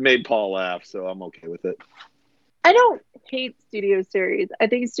it made Paul laugh, so I'm okay with it. I don't hate Studio Series. I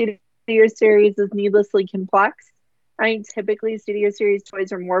think Studio Series is needlessly complex. I think typically Studio Series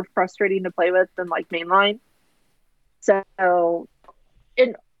toys are more frustrating to play with than like mainline. So,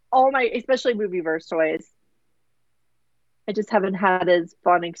 in all my, especially Movieverse toys, I just haven't had as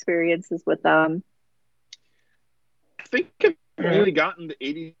fun experiences with them. I think I've only gotten the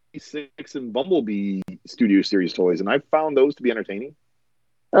 86 and Bumblebee Studio Series toys, and I've found those to be entertaining.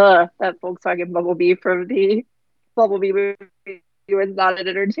 That Volkswagen Bumblebee from the Bumblebee movie was not an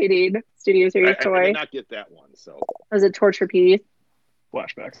entertaining Studio Series toy. I did not get that one, so. It was a torture piece.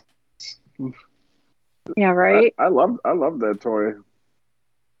 Flashbacks. Oof. Yeah, right? I love that toy.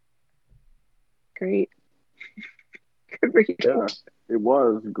 Great. Good for you. Yeah, it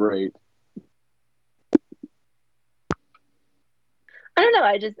was great. I don't know.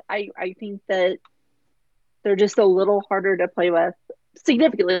 I think that They're just a little harder to play with,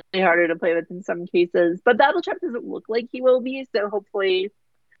 significantly harder to play with in some cases. But Battletrap doesn't look like he will be, so hopefully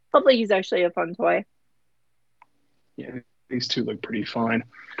he's actually a fun toy. Yeah, these two look pretty fine.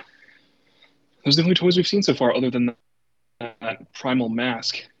 Those are the only toys we've seen so far, other than that Primal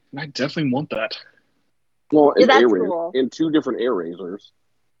Mask, and I definitely want that. Well, Yeah, that's cool. And 2 different air razors.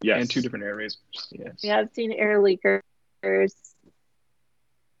 Yes. And 2 different air razors. Yes. Yeah, I've seen air leakers.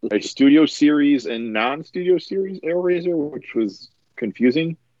 A studio series and non-studio series air razor, which was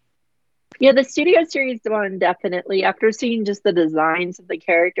confusing. Yeah, the studio series one definitely. After seeing just the designs of the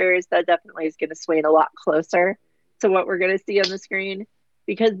characters, that definitely is going to swing a lot closer to what we're going to see on the screen.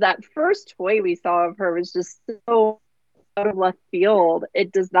 Because that first toy we saw of her was just so out of left field.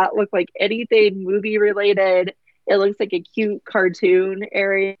 It does not look like anything movie related. It looks like a cute cartoon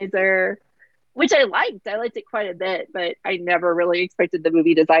eraser, which I liked. I liked it quite a bit, but I never really expected the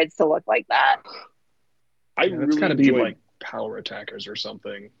movie designs to look like that. It's really got to be like Power Attackers or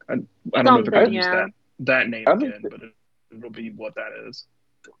something. I don't know if they're going to use that name again, but it'll be what that is.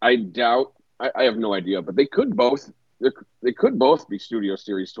 I doubt. I have no idea, but they could both. They could both be studio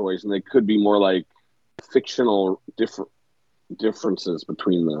series toys, and they could be more like fictional differences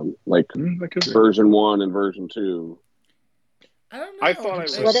between them, like version 1 and version 2. I don't know. I thought I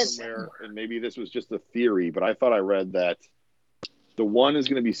read somewhere, and maybe this was just a theory, but I thought I read that the one is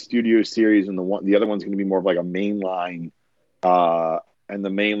going to be studio series, and the other one's going to be more of like a mainline, and the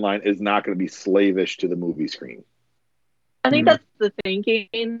mainline is not going to be slavish to the movie screen. I think that's the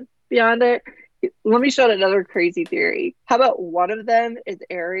thinking beyond it. Let me show another crazy theory. How about one of them is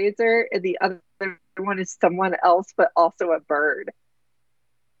Airazor and the other one is someone else, but also a bird?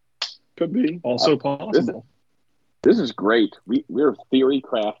 Could be. Also possible. This is great. We're theory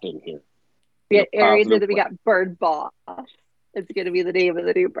crafting here. We got Airazor, then we got Bird Boss. It's going to be the name of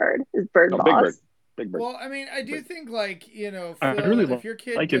the new bird. Is Bird Boss. Big bird. Well, I mean, I do think, like, Phil, if your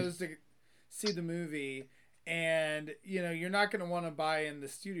kid goes to see the movie, and you're not going to want to buy in the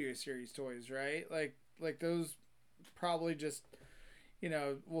studio series toys, right? Like those probably just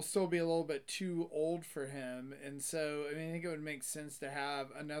will still be a little bit too old for him, and so I think it would make sense to have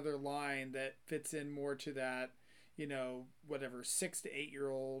another line that fits in more to that, whatever 6 to 8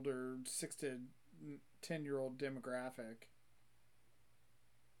 year old or 6 to 10-year-old demographic.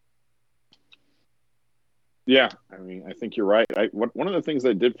 Yeah, I think you're right. One of the things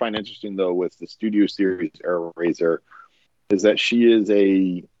I did find interesting, though, with the studio series Airazor is that she is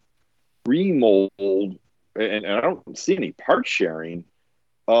a remold, and I don't see any part sharing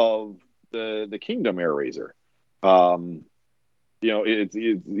of the Kingdom Airazor. I've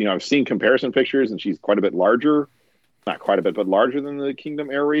seen comparison pictures, and she's quite a bit larger. Not quite a bit, but larger than the Kingdom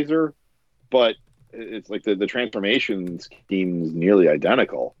Airazor. But it's like the transformation scheme is nearly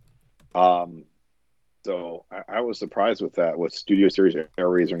identical. So I was surprised with that, with Studio Series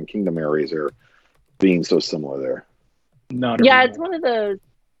Airazor and Kingdom Airazor being so similar there. It's one of those.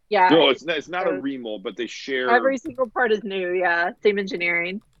 Yeah. No, it's not a remold, but they share. Every single part is new. Yeah, same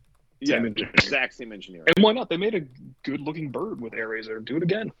engineering. Yeah, exact same engineering. And why not? They made a good-looking bird with Airazor. Do it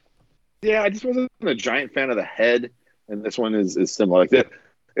again. Yeah, I just wasn't a giant fan of the head, and this one is similar. Like that.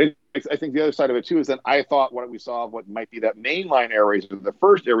 I think the other side of it too is that I thought what we saw of what might be that mainline Airazor, the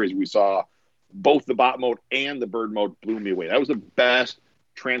first Airazor we saw, both the bot mode and the bird mode blew me away. That was the best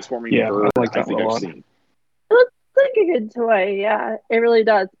transforming bird I think I've seen. It looks like a good toy. Yeah, it really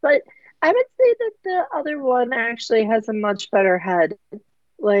does. But I would say that the other one actually has a much better head.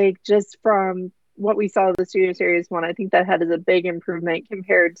 Like, just from what we saw of the Studio Series one, I think that head is a big improvement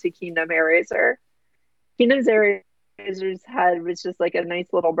compared to Kingdom Airazor. Kingdom's Airazor's head was just like a nice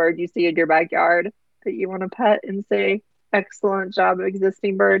little bird you see in your backyard that you want to pet and say, excellent job,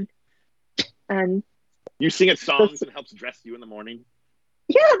 existing bird. And you sing its songs and it helps dress you in the morning.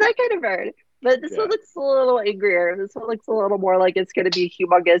 Yeah, that kind of bird. But this one looks a little angrier. This one looks a little more like it's going to be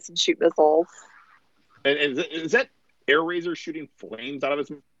humongous and shoot missiles. And is that Airazor shooting flames out of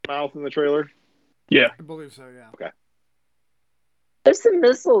its mouth in the trailer? Yeah, I believe so. Yeah. Okay. There's some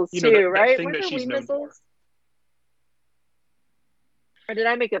missiles too, right? Weren't there wing missiles? Or did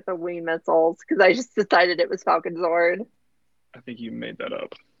I make up the wing missiles? Because I just decided it was Falcon Zord. I think you made that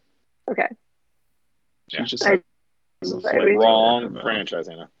up. Okay. She's just wrong franchise,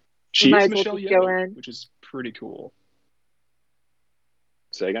 Anna. She is Michelle Yeoh, which is pretty cool.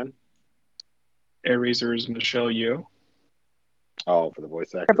 Say again? Airazor's Michelle Yeoh. Oh, for the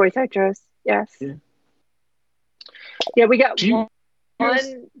voice actor. Her voice actress, yes. Yeah, we got one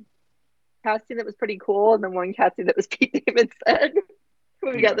casting that was pretty cool, and then one casting that was Pete Davidson.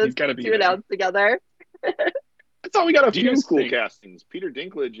 We got those two announced together. I thought we got a few cool castings. Peter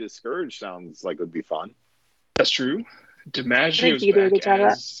Dinklage's Scourge sounds like it would be fun. That's true. DiMaggio's back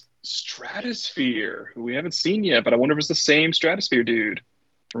as Stratosphere, who we haven't seen yet, but I wonder if it's the same Stratosphere dude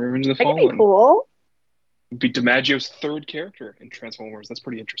from Revenge of the Fallen. That'd be cool. It'd be DiMaggio's third character in Transformers. That's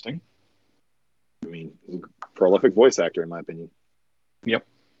pretty interesting. I mean, prolific voice actor, in my opinion. Yep.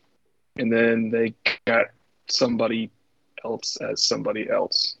 And then they got somebody else as somebody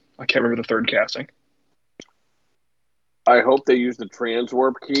else. I can't remember the third casting. I hope they use the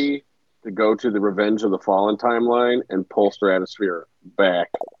transwarp key to go to the Revenge of the Fallen timeline and pull Stratosphere back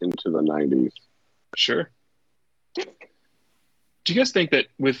into the 90s. Sure. Do you guys think that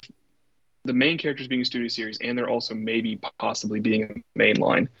with the main characters being a studio series and they're also maybe possibly being a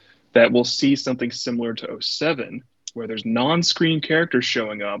mainline, that we'll see something similar to 07, where there's non-screen characters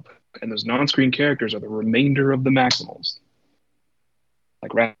showing up, and those non-screen characters are the remainder of the Maximals,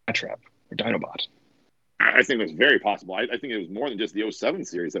 like Rat Trap or Dinobot? I think it's very possible. I think it was more than just the 07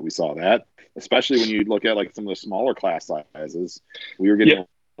 series that we saw that, especially when you look at like some of the smaller class sizes. We were getting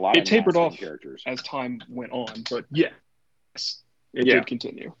a lot of tapered off characters as time went on, but yes, it did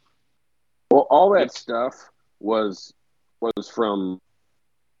continue. Well, all that stuff was from,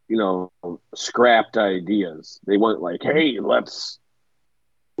 scrapped ideas. They weren't like, hey, let's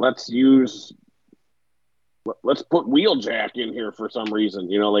put Wheeljack in here for some reason.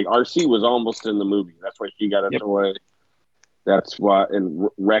 Like RC was almost in the movie. That's why she got a toy. That's why, and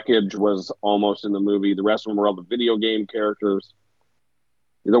Wreckage was almost in the movie. The rest of them were all the video game characters.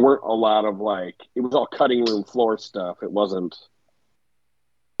 There weren't a lot of it was all cutting room floor stuff. It wasn't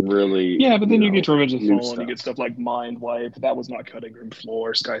really. Yeah, but then you get to Revenge of the Fallen, stuff. you get stuff like Mind Wipe. That was not cutting room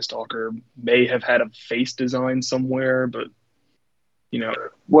floor. Skystalker may have had a face design somewhere, but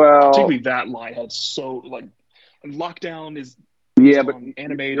particularly that line had Lockdown is but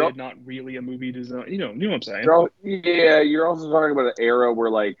animated, not really a movie design. You know what I'm saying? You're also talking about an era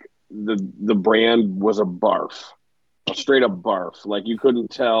where the brand was a barf, a straight up barf. Like you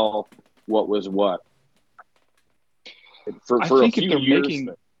couldn't tell what was what. I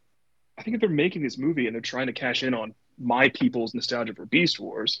think if they're making this movie and they're trying to cash in on my people's nostalgia for Beast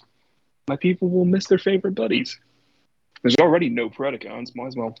Wars, my people will miss their favorite buddies. There's already no Predacons. Might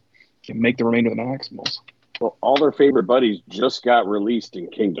as well make the remainder of the Maximals. Well, all their favorite buddies just got released in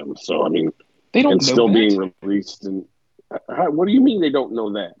Kingdom, so I mean, they don't and know still that. Being released. And what do you mean they don't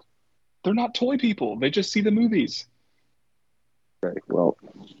know that? They're not toy people. They just see the movies. Okay, well,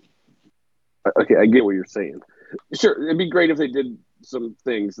 I get what you're saying. Sure, it'd be great if they did some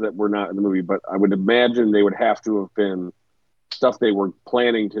things that were not in the movie, but I would imagine they would have to have been stuff they were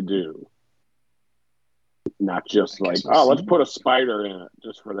planning to do. Not just let's put a spider in it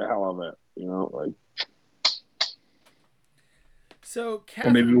just for the hell of it, So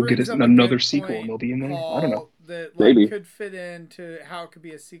or maybe we'll get another sequel and they'll be in there. Paul, I don't know. That maybe could fit into how it could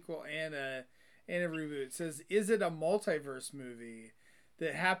be a sequel and a reboot. It says, is it a multiverse movie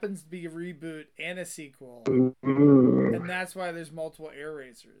that happens to be a reboot and a sequel? And that's why there's multiple air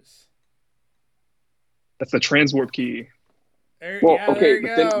racers. That's the transwarp key. But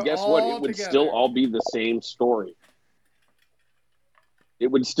then guess what? It would still all be the same story. It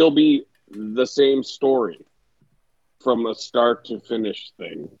would still be the same story from a start to finish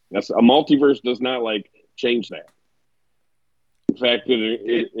thing. That's a multiverse does not change that. In fact,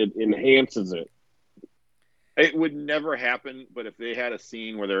 it enhances it. It would never happen, but if they had a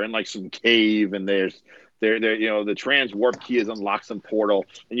scene where they're in some cave and the transwarp key has unlocked some portal,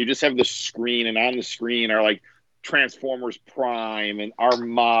 and you just have the screen, and on the screen are Transformers Prime and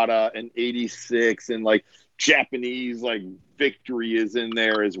Armada and 86 and Japanese Victory is in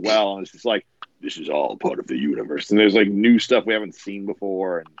there as well, and it's just this is all part of the universe, and there's new stuff we haven't seen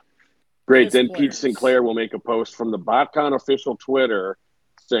before. And great, then Pete Sinclair will make a post from the BotCon official Twitter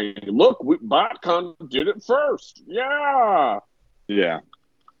saying, "Look, BotCon did it first, yeah." And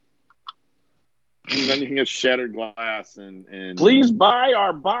then you can get Shattered Glass and please buy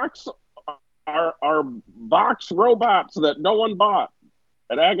our box robots that no one bought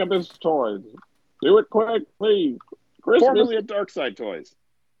at Agabus Toys. Do it quick, please. Christmas. Formerly at Darkside Toys.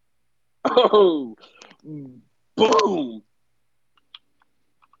 Oh, boom.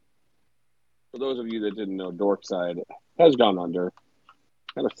 For those of you that didn't know, Dorkside has gone under.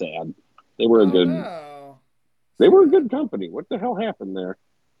 Kind of sad. They were they were a good company. What the hell happened there?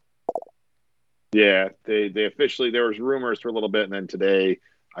 Yeah, they officially, there was rumors for a little bit, and then today,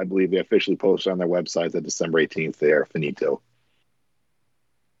 I believe they officially posted on their website that December 18th they are finito.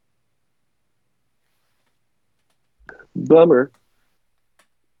 Bummer.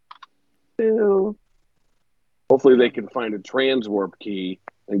 Ew. Hopefully they can find a transwarp key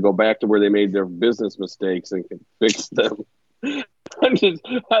and go back to where they made their business mistakes and can fix them.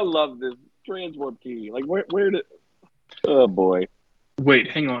 I love this transwarp key. Like, where did? Oh boy.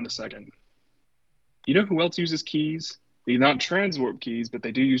 Wait, hang on a second. You know who else uses keys? They're not transwarp keys, but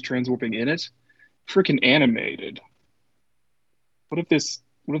they do use transwarping in it. Freaking animated. What if this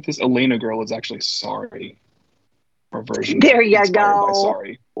Elena girl is actually Sorry? Or version There you inspired by go.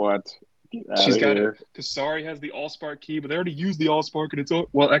 Sorry. What? She's got it because Sorry has the Allspark key, but they already used the Allspark, and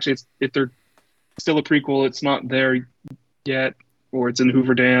actually, if they're still a prequel, it's not there yet, or it's in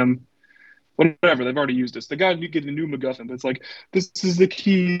Hoover Dam. Whatever, they've already used this. They got to get a new MacGuffin, but it's like, this is the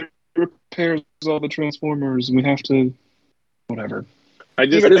key that repairs all the Transformers, and we have to, whatever. I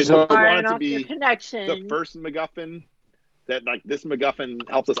just want it to be connection. The first MacGuffin that, like, this MacGuffin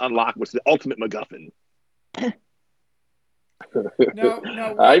helps us unlock, which is the ultimate MacGuffin.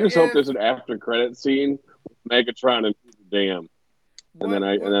 No. I just hope there's an after credit scene with Megatron and Dam, and then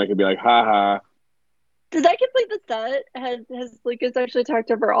I could be like, ha ha. Does that complete the set? Has Lucas actually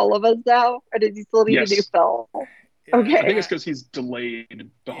talked over all of us now, or does he still need to do Phil? Yeah. Okay, I think it's because he's delayed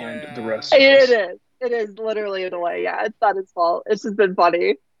behind the rest. It is literally a delay. Yeah, it's not his fault. It's just been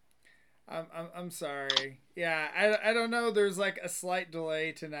funny. I'm sorry. Yeah, I don't know. There's like a slight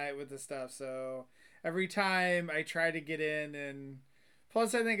delay tonight with the stuff, so every time I try to get in, and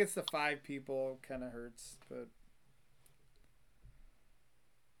plus I think it's the 5 people kind of hurts, but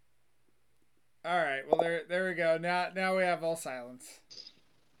all right. Well, there we go. Now we have all silence.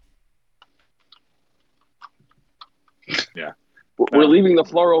 Yeah, we're leaving the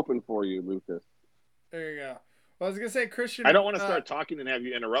floor open for you, Lucas. There you go. Well, I was gonna say, Christian. I don't want to start talking and have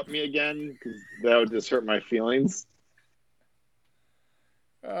you interrupt me again, because that would just hurt my feelings.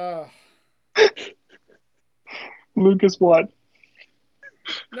 Lucas, what?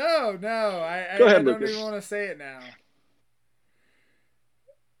 No. I Go ahead, don't Lucas. even want to say it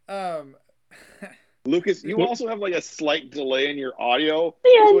now. Lucas, you also have like a slight delay in your audio,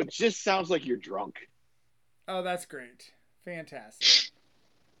 Yeah. so it just sounds like you're drunk. Oh, that's great. Fantastic.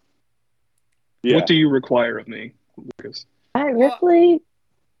 Yeah. What do you require of me, Lucas? I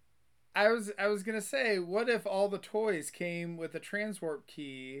was gonna say, what if all the toys came with a transwarp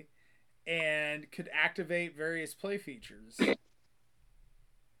key and could activate various play features?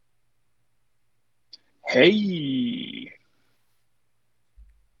 Hey,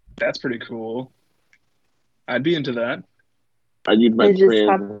 that's pretty cool. I'd be into that. I need my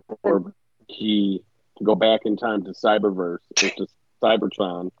transwarp key to go back in time to Cyberverse, to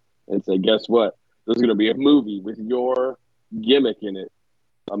Cybertron, and say, guess what? There's going to be a movie with your gimmick in it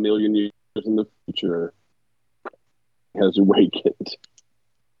a million years in the future. Has awakened.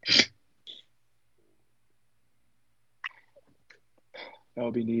 That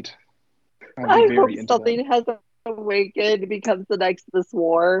would be neat. I hope something has awakened, becomes the next This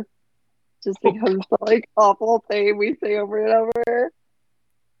War. Just becomes the like awful thing we say over and over.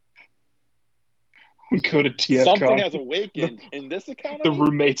 We go to TFCon. Something has awakened in this economy. The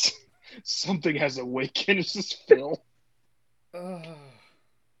roommates. Something has awakened. It's just Phil.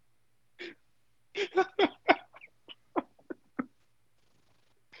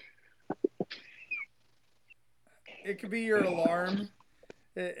 It could be your alarm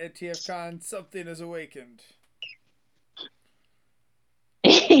at TFCon. Something has awakened.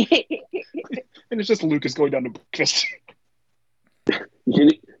 And it's just Lucas going down to breakfast. You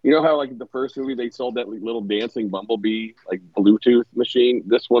know how, like, the first movie they sold that little dancing bumblebee, like, Bluetooth machine?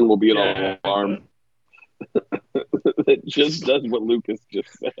 This one will be an alarm that just does what Lucas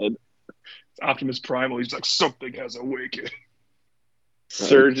just said. It's Optimus Primal. He's like, something has awakened.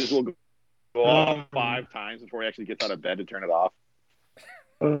 Surges will go off 5 times before he actually gets out of bed to turn it off.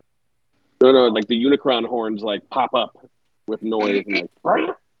 No, like the Unicron horns like pop up with noise and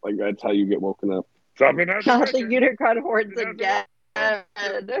like that's how you get woken up. Not the Unicron horns again.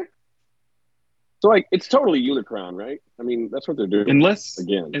 So like it's totally Unicron, right? I mean that's what they're doing. Unless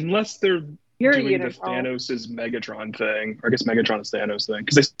they're doing the Thanos' Megatron thing, or I guess Megatron is Thanos thing,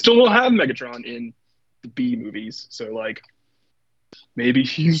 because they still will have Megatron in the B movies. So like maybe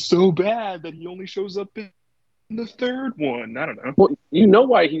he's so bad that he only shows up in the third one. I don't know. Well, you know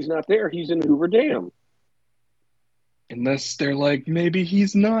why he's not there? He's in Hoover Dam. Unless they're like, maybe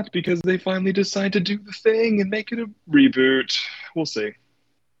he's not because they finally decide to do the thing and make it a reboot. We'll see.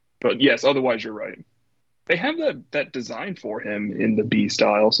 But yes, otherwise you're right. They have that design for him in the B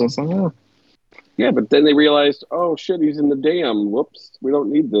style, so it's like, oh. Yeah, but then they realized, oh shit, he's in the dam. Whoops, we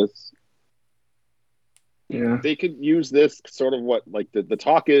don't need this. Yeah. They could use this sort of what like the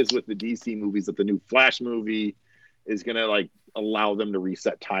talk is with the DC movies that the new Flash movie is gonna like allow them to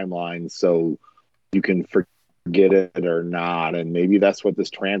reset timelines so you can forget it or not, and maybe that's what this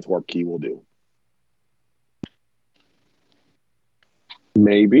transwarp key will do.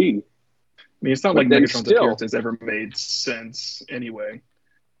 Maybe. mean, it's not But like then Megatron's still- appearance has ever made sense anyway.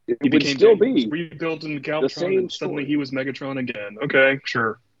 It He would became still he was be rebuilt in the Galvatron, same and suddenly story. he was Megatron again. Okay,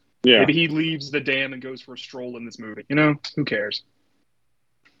 sure. Yeah. Maybe he leaves the dam and goes for a stroll in this movie. You know, who cares?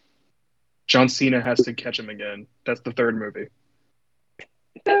 John Cena has to catch him again. That's the third movie.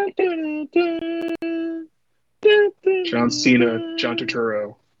 John Cena, John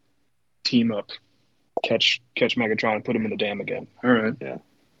Turturro, team up, catch Megatron, and put him in the dam again. All right. Yeah.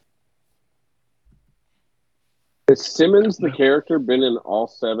 Has Simmons, the No. character, been in all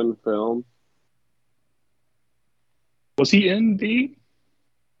 7 films? Was he in the?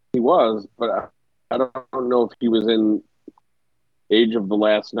 He was, but I don't know if he was in Age of the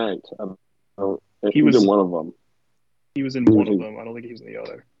Last Night. He was in one of them. He was in one of them. I don't think he was in the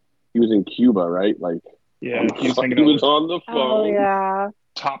other. He was in Cuba, right? Like, Yeah, he was hanging he out was with on the phone. Oh yeah.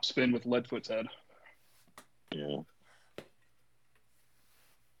 Top Spin with Leadfoot's head. Yeah.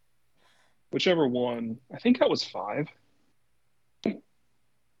 Whichever one. I think that was 5.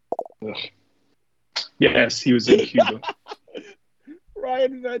 Ugh. Yes, he was in Cuba.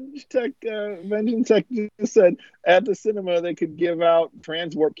 Ryan VengeTech just said at the cinema they could give out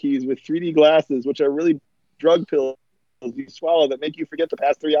transport keys with 3D glasses, which are really drug pills you swallow that make you forget the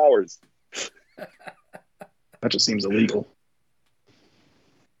past 3 hours. That just seems illegal.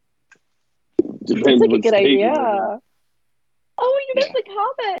 Depends That's like a what good state idea. you live in. Oh, you missed the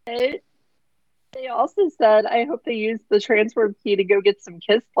comment. They also said, I hope they use the transport key to go get some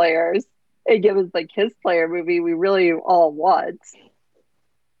Kiss players and give us the Kiss player movie we really all want.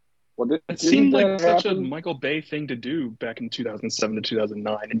 Well, It seemed like that such a happen? Michael Bay thing to do back in 2007 to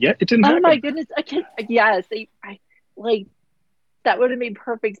 2009, and yet it didn't Oh happen. my goodness. Yes, I like that would have made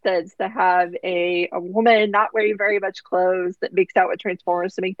perfect sense to have a woman not wearing very much clothes that makes out with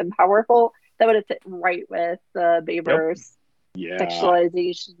Transformers to make them powerful. That would have fit right with the Bayverse Yeah.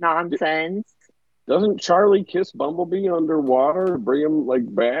 sexualization nonsense. Doesn't Charlie kiss Bumblebee underwater, bring him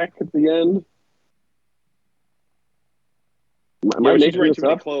back at the end? Am I She's making wearing this too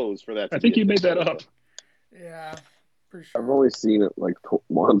many up? clothes for that. I think you made that up. Yeah, for sure. I've only seen it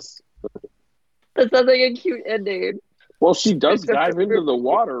once. That sounds like a cute ending. Well, she does dive into the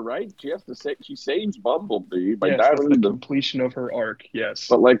water, right? She has to say she saves Bumblebee by Yes, that's diving the into. completion of her arc. Yes.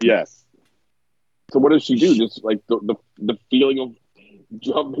 But Yes. So what does she do? Just the feeling of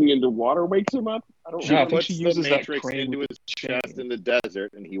jumping into water wakes him up? I don't She No, I know. think puts she the uses that Matrix crane into with his the chain. chest in the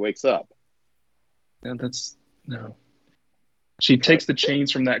desert, and he wakes up. Yeah, that's no. She takes the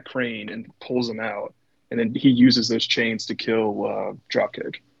chains from that crane and pulls them out, and then he uses those chains to kill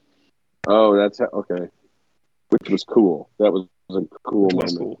Dropkick. Oh, okay. Which was cool. That was a cool Which moment.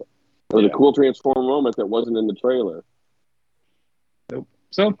 was cool. It was Yeah. a cool Transformer moment that wasn't in the trailer. Nope.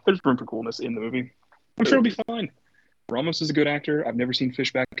 So there's room for coolness in the movie. I'm sure it'll be fine. Ramos is a good actor. I've never seen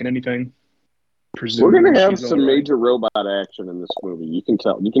Fishback in anything. We're gonna have He's some all right. major robot action in this movie. You can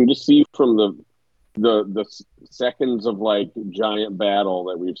tell. You can just see from the seconds of giant battle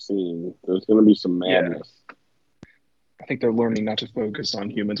that we've seen. There's gonna be some madness. I think they're learning not to focus on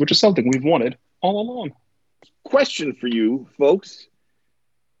humans, which is something we've wanted all along. Question for you, folks.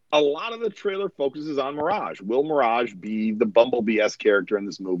 A lot of the trailer focuses on Mirage. Will Mirage be the Bumblebee-esque character in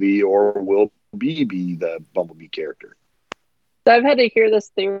this movie, or will B be the Bumblebee character? So I've had to hear this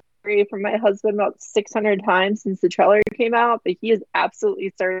theory from my husband about 600 times since the trailer came out, but he is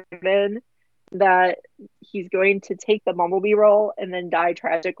absolutely certain that he's going to take the Bumblebee role and then die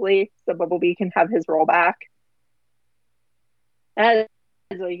tragically so Bumblebee can have his role back. That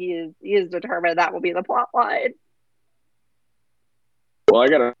is what he is determined that will be the plot line. Well, I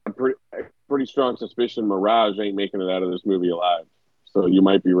got a pretty strong suspicion Mirage ain't making it out of this movie alive. So you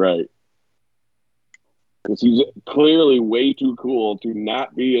might be right. Because he's clearly way too cool to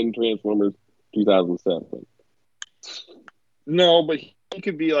not be in Transformers 2007. No, but he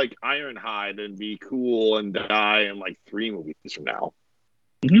could be like Ironhide and be cool and die in 3 movies from now.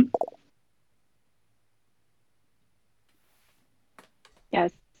 Mm-hmm.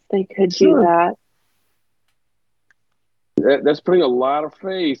 Yes, they could do that. That's putting a lot of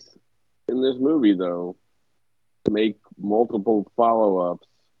faith in this movie, though, to make multiple follow-ups.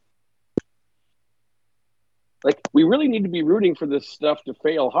 We really need to be rooting for this stuff to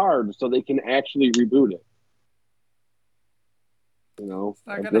fail hard so they can actually reboot it. It's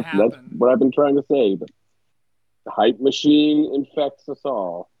not gonna that's happen. what I've been trying to say. But the hype machine infects us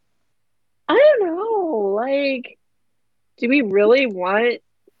all. I don't know. Do we really want?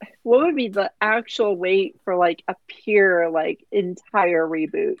 What would be the actual weight for a pure entire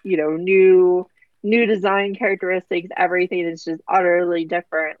reboot? New design characteristics, everything is just utterly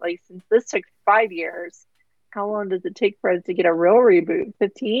different. Since this took 5 years, how long does it take for us to get a real reboot?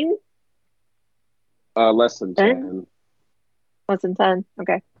 15? Less than 10. Less than 10.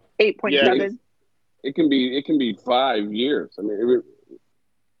 Okay. 8.7. Yeah, It can be 5 years. I mean,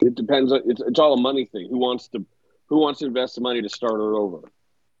 it depends. It's all a money thing. Who wants to invest the money to start it over?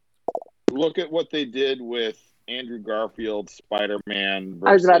 look at what they did with Andrew Garfield's Spider-Man.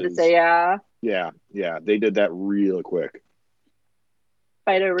 I was about to say, yeah. Yeah, they did that real quick.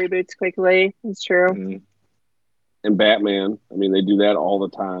 Spider reboots quickly. It's true. Mm-hmm. And Batman. I mean, they do that all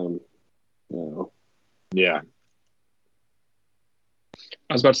the time. Yeah.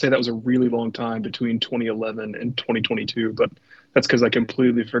 I was about to say that was a really long time between 2011 and 2022, but that's because I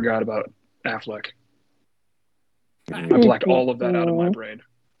completely forgot about Affleck. I blacked all of that out of my brain.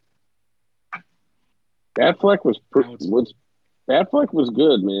 Batfleck was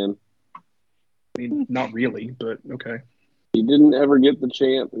good, man. I mean, not really, but okay. He didn't ever get the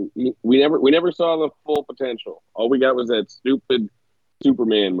chance. We never saw the full potential. All we got was that stupid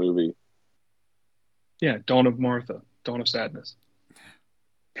Superman movie. Yeah, Dawn of Martha, Dawn of Sadness.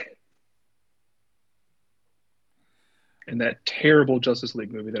 And that terrible Justice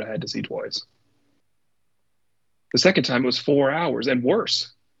League movie that I had to see twice. The second time it was 4 hours and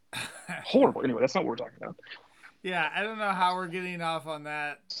worse. Horrible. Anyway, that's not what we're talking about. Yeah, I don't know how we're getting off on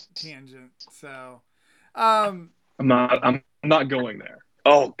that tangent. So, I'm not going there.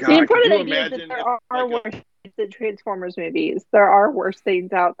 Oh God! The important could you idea is imagine that there are worse than Transformers movies. There are worse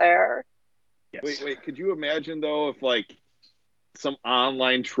things out there. Yes. Wait. Could you imagine though if like some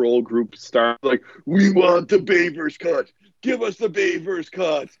online troll group started like, we want the Bayverse cut. Give us the Bayverse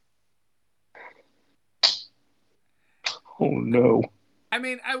cut. Oh no. I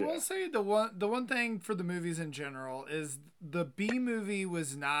mean, I will say the one thing for the movies in general is the B movie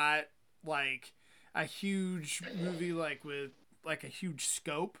was not like a huge movie like with like a huge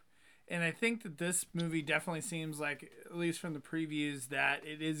scope. And I think that this movie definitely seems like, at least from the previews, that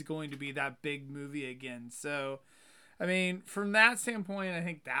it is going to be that big movie again. So, I mean, from that standpoint, I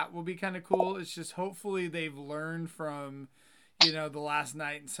think that will be kind of cool. It's just hopefully they've learned from, The Last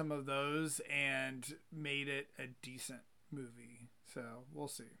Night and some of those and made it a decent movie. So, we'll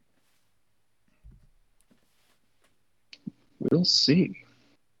see. We'll see.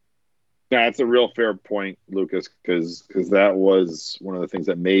 Yeah, that's a real fair point, Lucas, because that was one of the things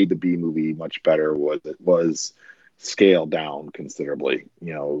that made the B movie much better. Was it was scaled down considerably.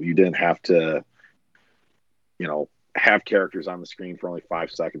 You didn't have to, have characters on the screen for only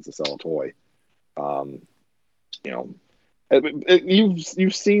 5 seconds to sell a toy.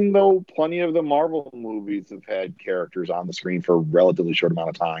 You've seen though plenty of the Marvel movies have had characters on the screen for a relatively short amount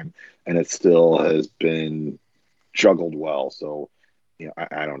of time, and it still has been juggled well. So.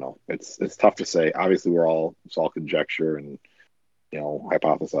 I don't know. It's tough to say. Obviously, it's all conjecture and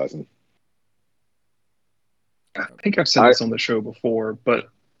hypothesizing. I think I've said this on the show before, but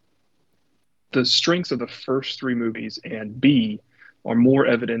the strengths of the first 3 movies and B are more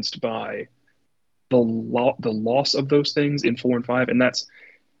evidenced by the loss of those things in 4 and 5, and that's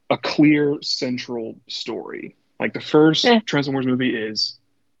a clear central story. Like the first Transformers movie is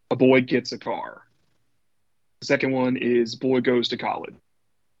a boy gets a car. The second one is boy goes to college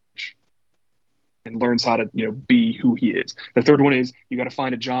and learns how to, be who he is. The third one is you got to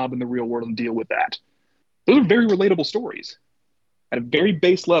find a job in the real world and deal with that. Those are very relatable stories. At a very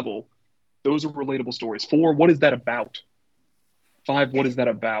base level, those are relatable stories. 4, what is that about? 5, what is that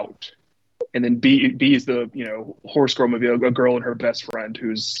about? And then B is the, horse girl movie, a girl and her best friend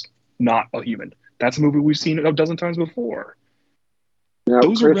who's not a human. That's a movie we've seen a dozen times before. Now,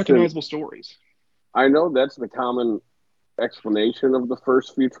 those are recognizable stories. I know that's the common explanation of the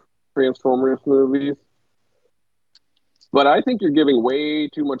first few Transformers movies, but I think you're giving way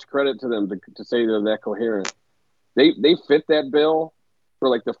too much credit to them to say they're that coherent. They fit that bill for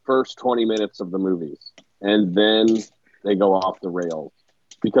like the first 20 minutes of the movies, and then they go off the rails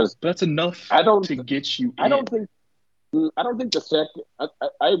because that's enough to get you. I don't think the second.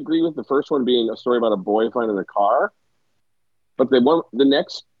 I agree with the first one being a story about a boy finding a car, but the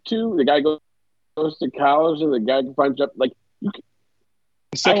next 2, the guy goes to college and the guy can find job. Like the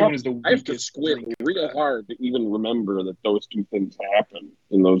second one is the I have to squint real hard to even remember that those 2 things happen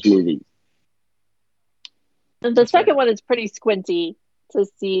in those movies. The second one is pretty squinty to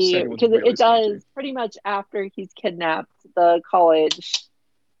see because it does pretty much after he's kidnapped the college.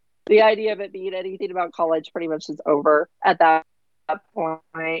 The idea of it being anything about college pretty much is over at that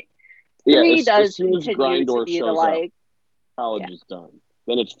point. Yeah, 3 does as soon as continue to be the like college is done.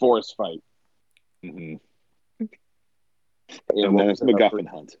 Then it's forest fight. Mm-hmm. And then it's MacGuffin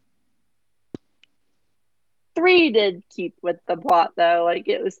hunt. 3 did keep with the plot though. Like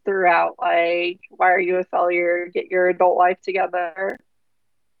it was throughout. Like, why are you a failure? Get your adult life together.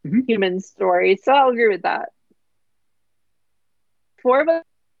 human story. So I'll agree with that. 4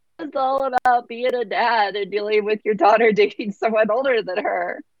 is all about being a dad and dealing with your daughter dating someone older than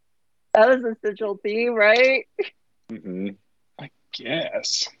her. That was a central theme, right? Mm-hmm. I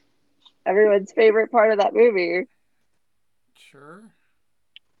guess. Everyone's favorite part of that movie. Sure.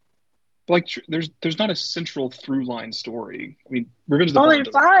 Like, there's not a central through line story. I mean, Revenge of the Only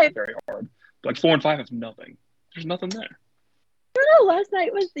Fallen doesn't 5. very hard. But like 4 and 5 have nothing. There's nothing there. Last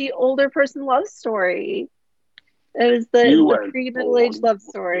night was the older person love story. It was the pre-middle age love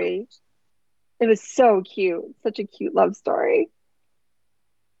story. It was so cute. Such a cute love story.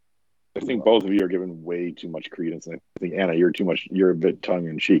 I think both of you are giving way too much credence. I think Anna, you're a bit tongue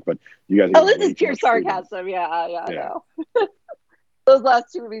in cheek, but you guys. Oh, this is pure sarcasm. Yeah. I know. Those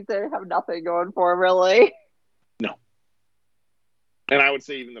last 2 movies there have nothing going for them, really. No. And I would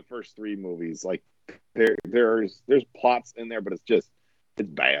say even the first 3 movies, like there's plots in there, but it's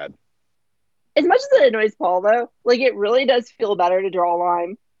bad. As much as it annoys Paul, though, like it really does feel better to draw a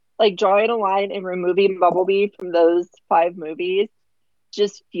line. Like drawing a line and removing Bumblebee from those 5 movies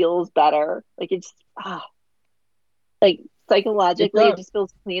just feels better. Like it's like psychologically it just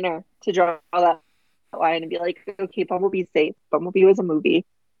feels cleaner to draw that line and be like, okay, Bumblebee's safe. Bumblebee was a movie.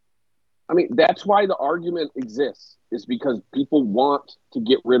 I mean, that's why the argument exists, is because people want to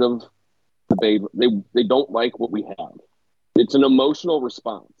get rid of the baby. They don't like what we have. It's an emotional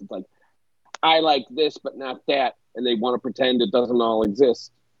response. It's like, I like this, but not that, and they want to pretend it doesn't all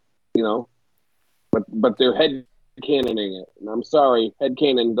exist, you know. But they're headcanoning it, and I'm sorry,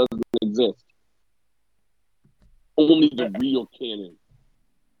 headcanon doesn't exist. Only the real canon.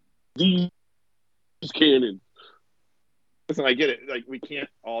 These canon. Listen, I get it. Like we can't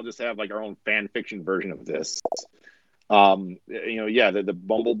all just have like our own fan fiction version of this. The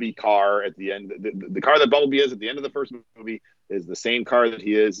Bumblebee car at the end, the car that Bumblebee is at the end of the first movie is the same car that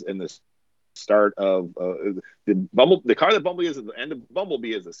he is in the start of the car that Bumblebee is at the end of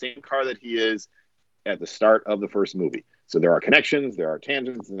Bumblebee is the same car that he is at the start of the first movie. So there are connections, there are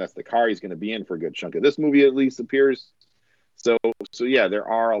tangents, and that's the car he's going to be in for a good chunk of this movie, at least appears. So yeah, there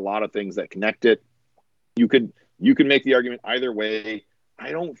are a lot of things that connect it. You could make the argument either way.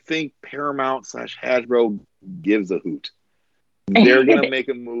 I don't think Paramount / Hasbro gives a hoot. They're going to make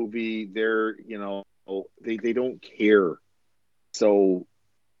a movie. They don't care. So,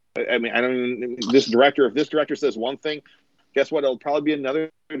 I mean, if this director says one thing, guess what? It'll probably be another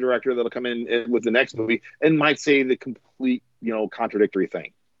director that'll come in with the next movie and might say the complete, contradictory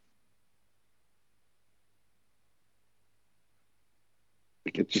thing.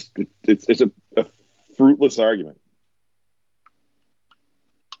 It's a fruitless argument.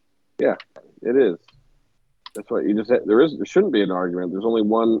 Yeah, it is. That's what you just said. There shouldn't be an argument. There's only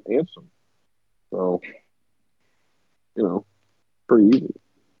one answer. So, pretty easy.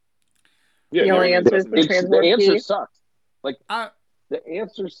 Yeah, the only answer is the answer sucks. Like the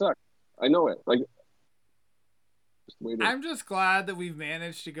answer sucks. I know it. Like, I'm just glad that we've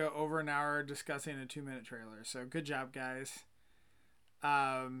managed to go over an hour discussing a 2-minute trailer. So good job, guys.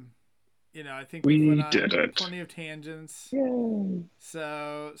 I think we went on plenty of tangents. Yay.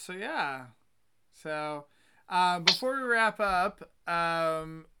 So yeah. So before we wrap up, I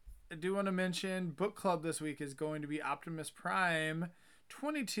do want to mention book club this week is going to be Optimus Prime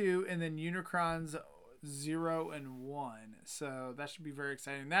 22 and then Unicron's 0 and 1. So that should be very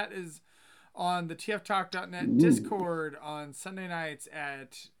exciting. That is on the tftalk.net Discord on Sunday nights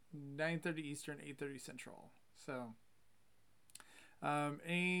at 9:30 Eastern, 8:30 Central. So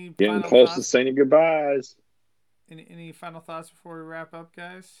any getting close thoughts? To saying goodbyes. Any final thoughts before we wrap up,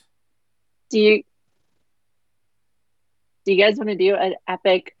 guys? Do you guys want to do an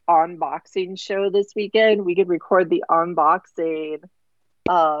epic unboxing show this weekend? We could record the unboxing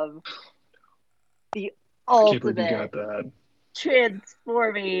of the ultimate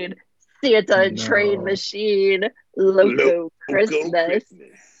transforming Santa train machine, Loco Christmas.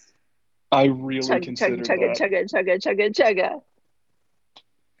 I really considered that. Chugga.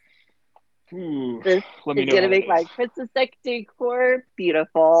 This is gonna make my Christmas decor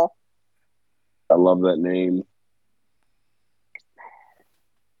beautiful. I love that name.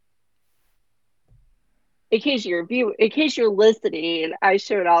 In case you're listening, I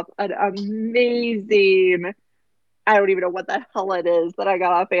showed off an amazing, I don't even know what the hell it is that I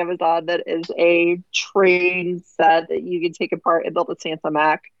got off Amazon that is a train set that you can take apart and build a Santa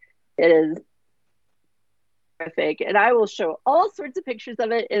Mac. It is terrific. And I will show all sorts of pictures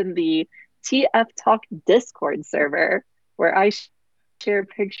of it in the TF Talk Discord server where I share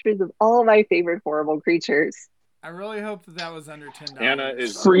pictures of all of my favorite horrible creatures. I really hope that was under $10. Anna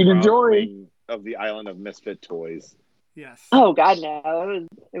is free to join of the island of misfit toys. Yes. Oh God, no!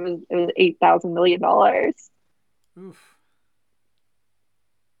 It was $8,000 million. Oof.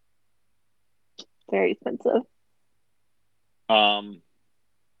 Very expensive.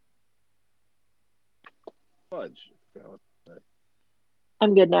 Fudge.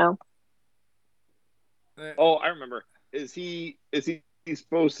 I'm good now. Oh, I remember. Is he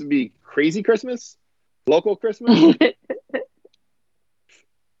supposed to be Crazy Christmas? Local Christmas?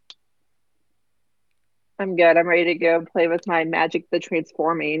 I'm good. I'm ready to go play with my Magic the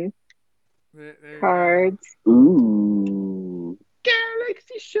Transforming There cards. Ooh.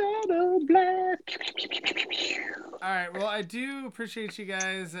 Galaxy Shuttle Blast. All right. Well, I do appreciate you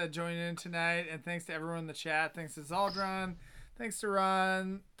guys joining in tonight, and thanks to everyone in the chat. Thanks to Zaldron. Thanks to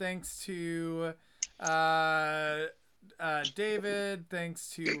Ron. Thanks to David. Thanks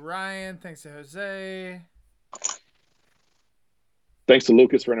to Ryan. Thanks to Jose. Thanks to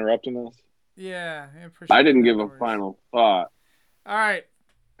Lucas for interrupting us. Yeah, I appreciate I didn't that, give a of course. final thought. All right,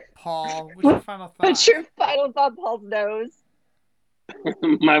 Paul. What's your final thought? What's your final thought, Paul's nose?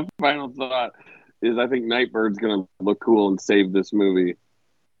 My final thought is I think Nightbird's going to look cool and save this movie.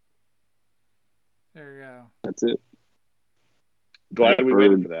 There you go. That's it. Glad we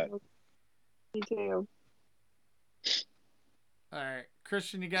waited for that. Me too. All right,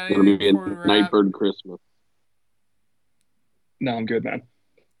 Christian, you got It's going to anything be a before we wrap? Nightbird Christmas. No, I'm good, man.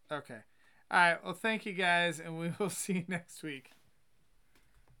 Okay. All right. Well, thank you guys, and we will see you next week.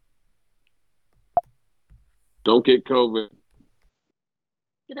 Don't get COVID.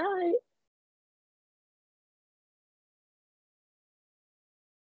 Good night.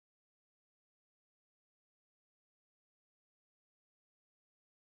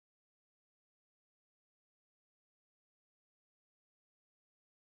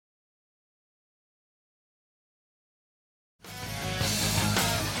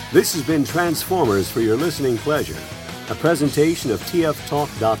 This has been Transformers for your listening pleasure, a presentation of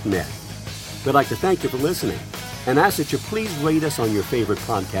TFTalk.net. We'd like to thank you for listening and ask that you please rate us on your favorite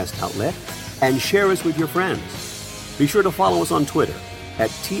podcast outlet and share us with your friends. Be sure to follow us on Twitter at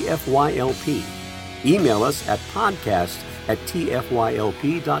TFYLP. Email us at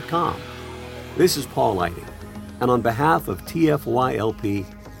podcast@tfylp.com. This is Paul Lighting, and on behalf of TFYLP,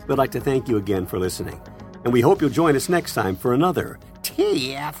 we'd like to thank you again for listening. And we hope you'll join us next time for another TFYLP.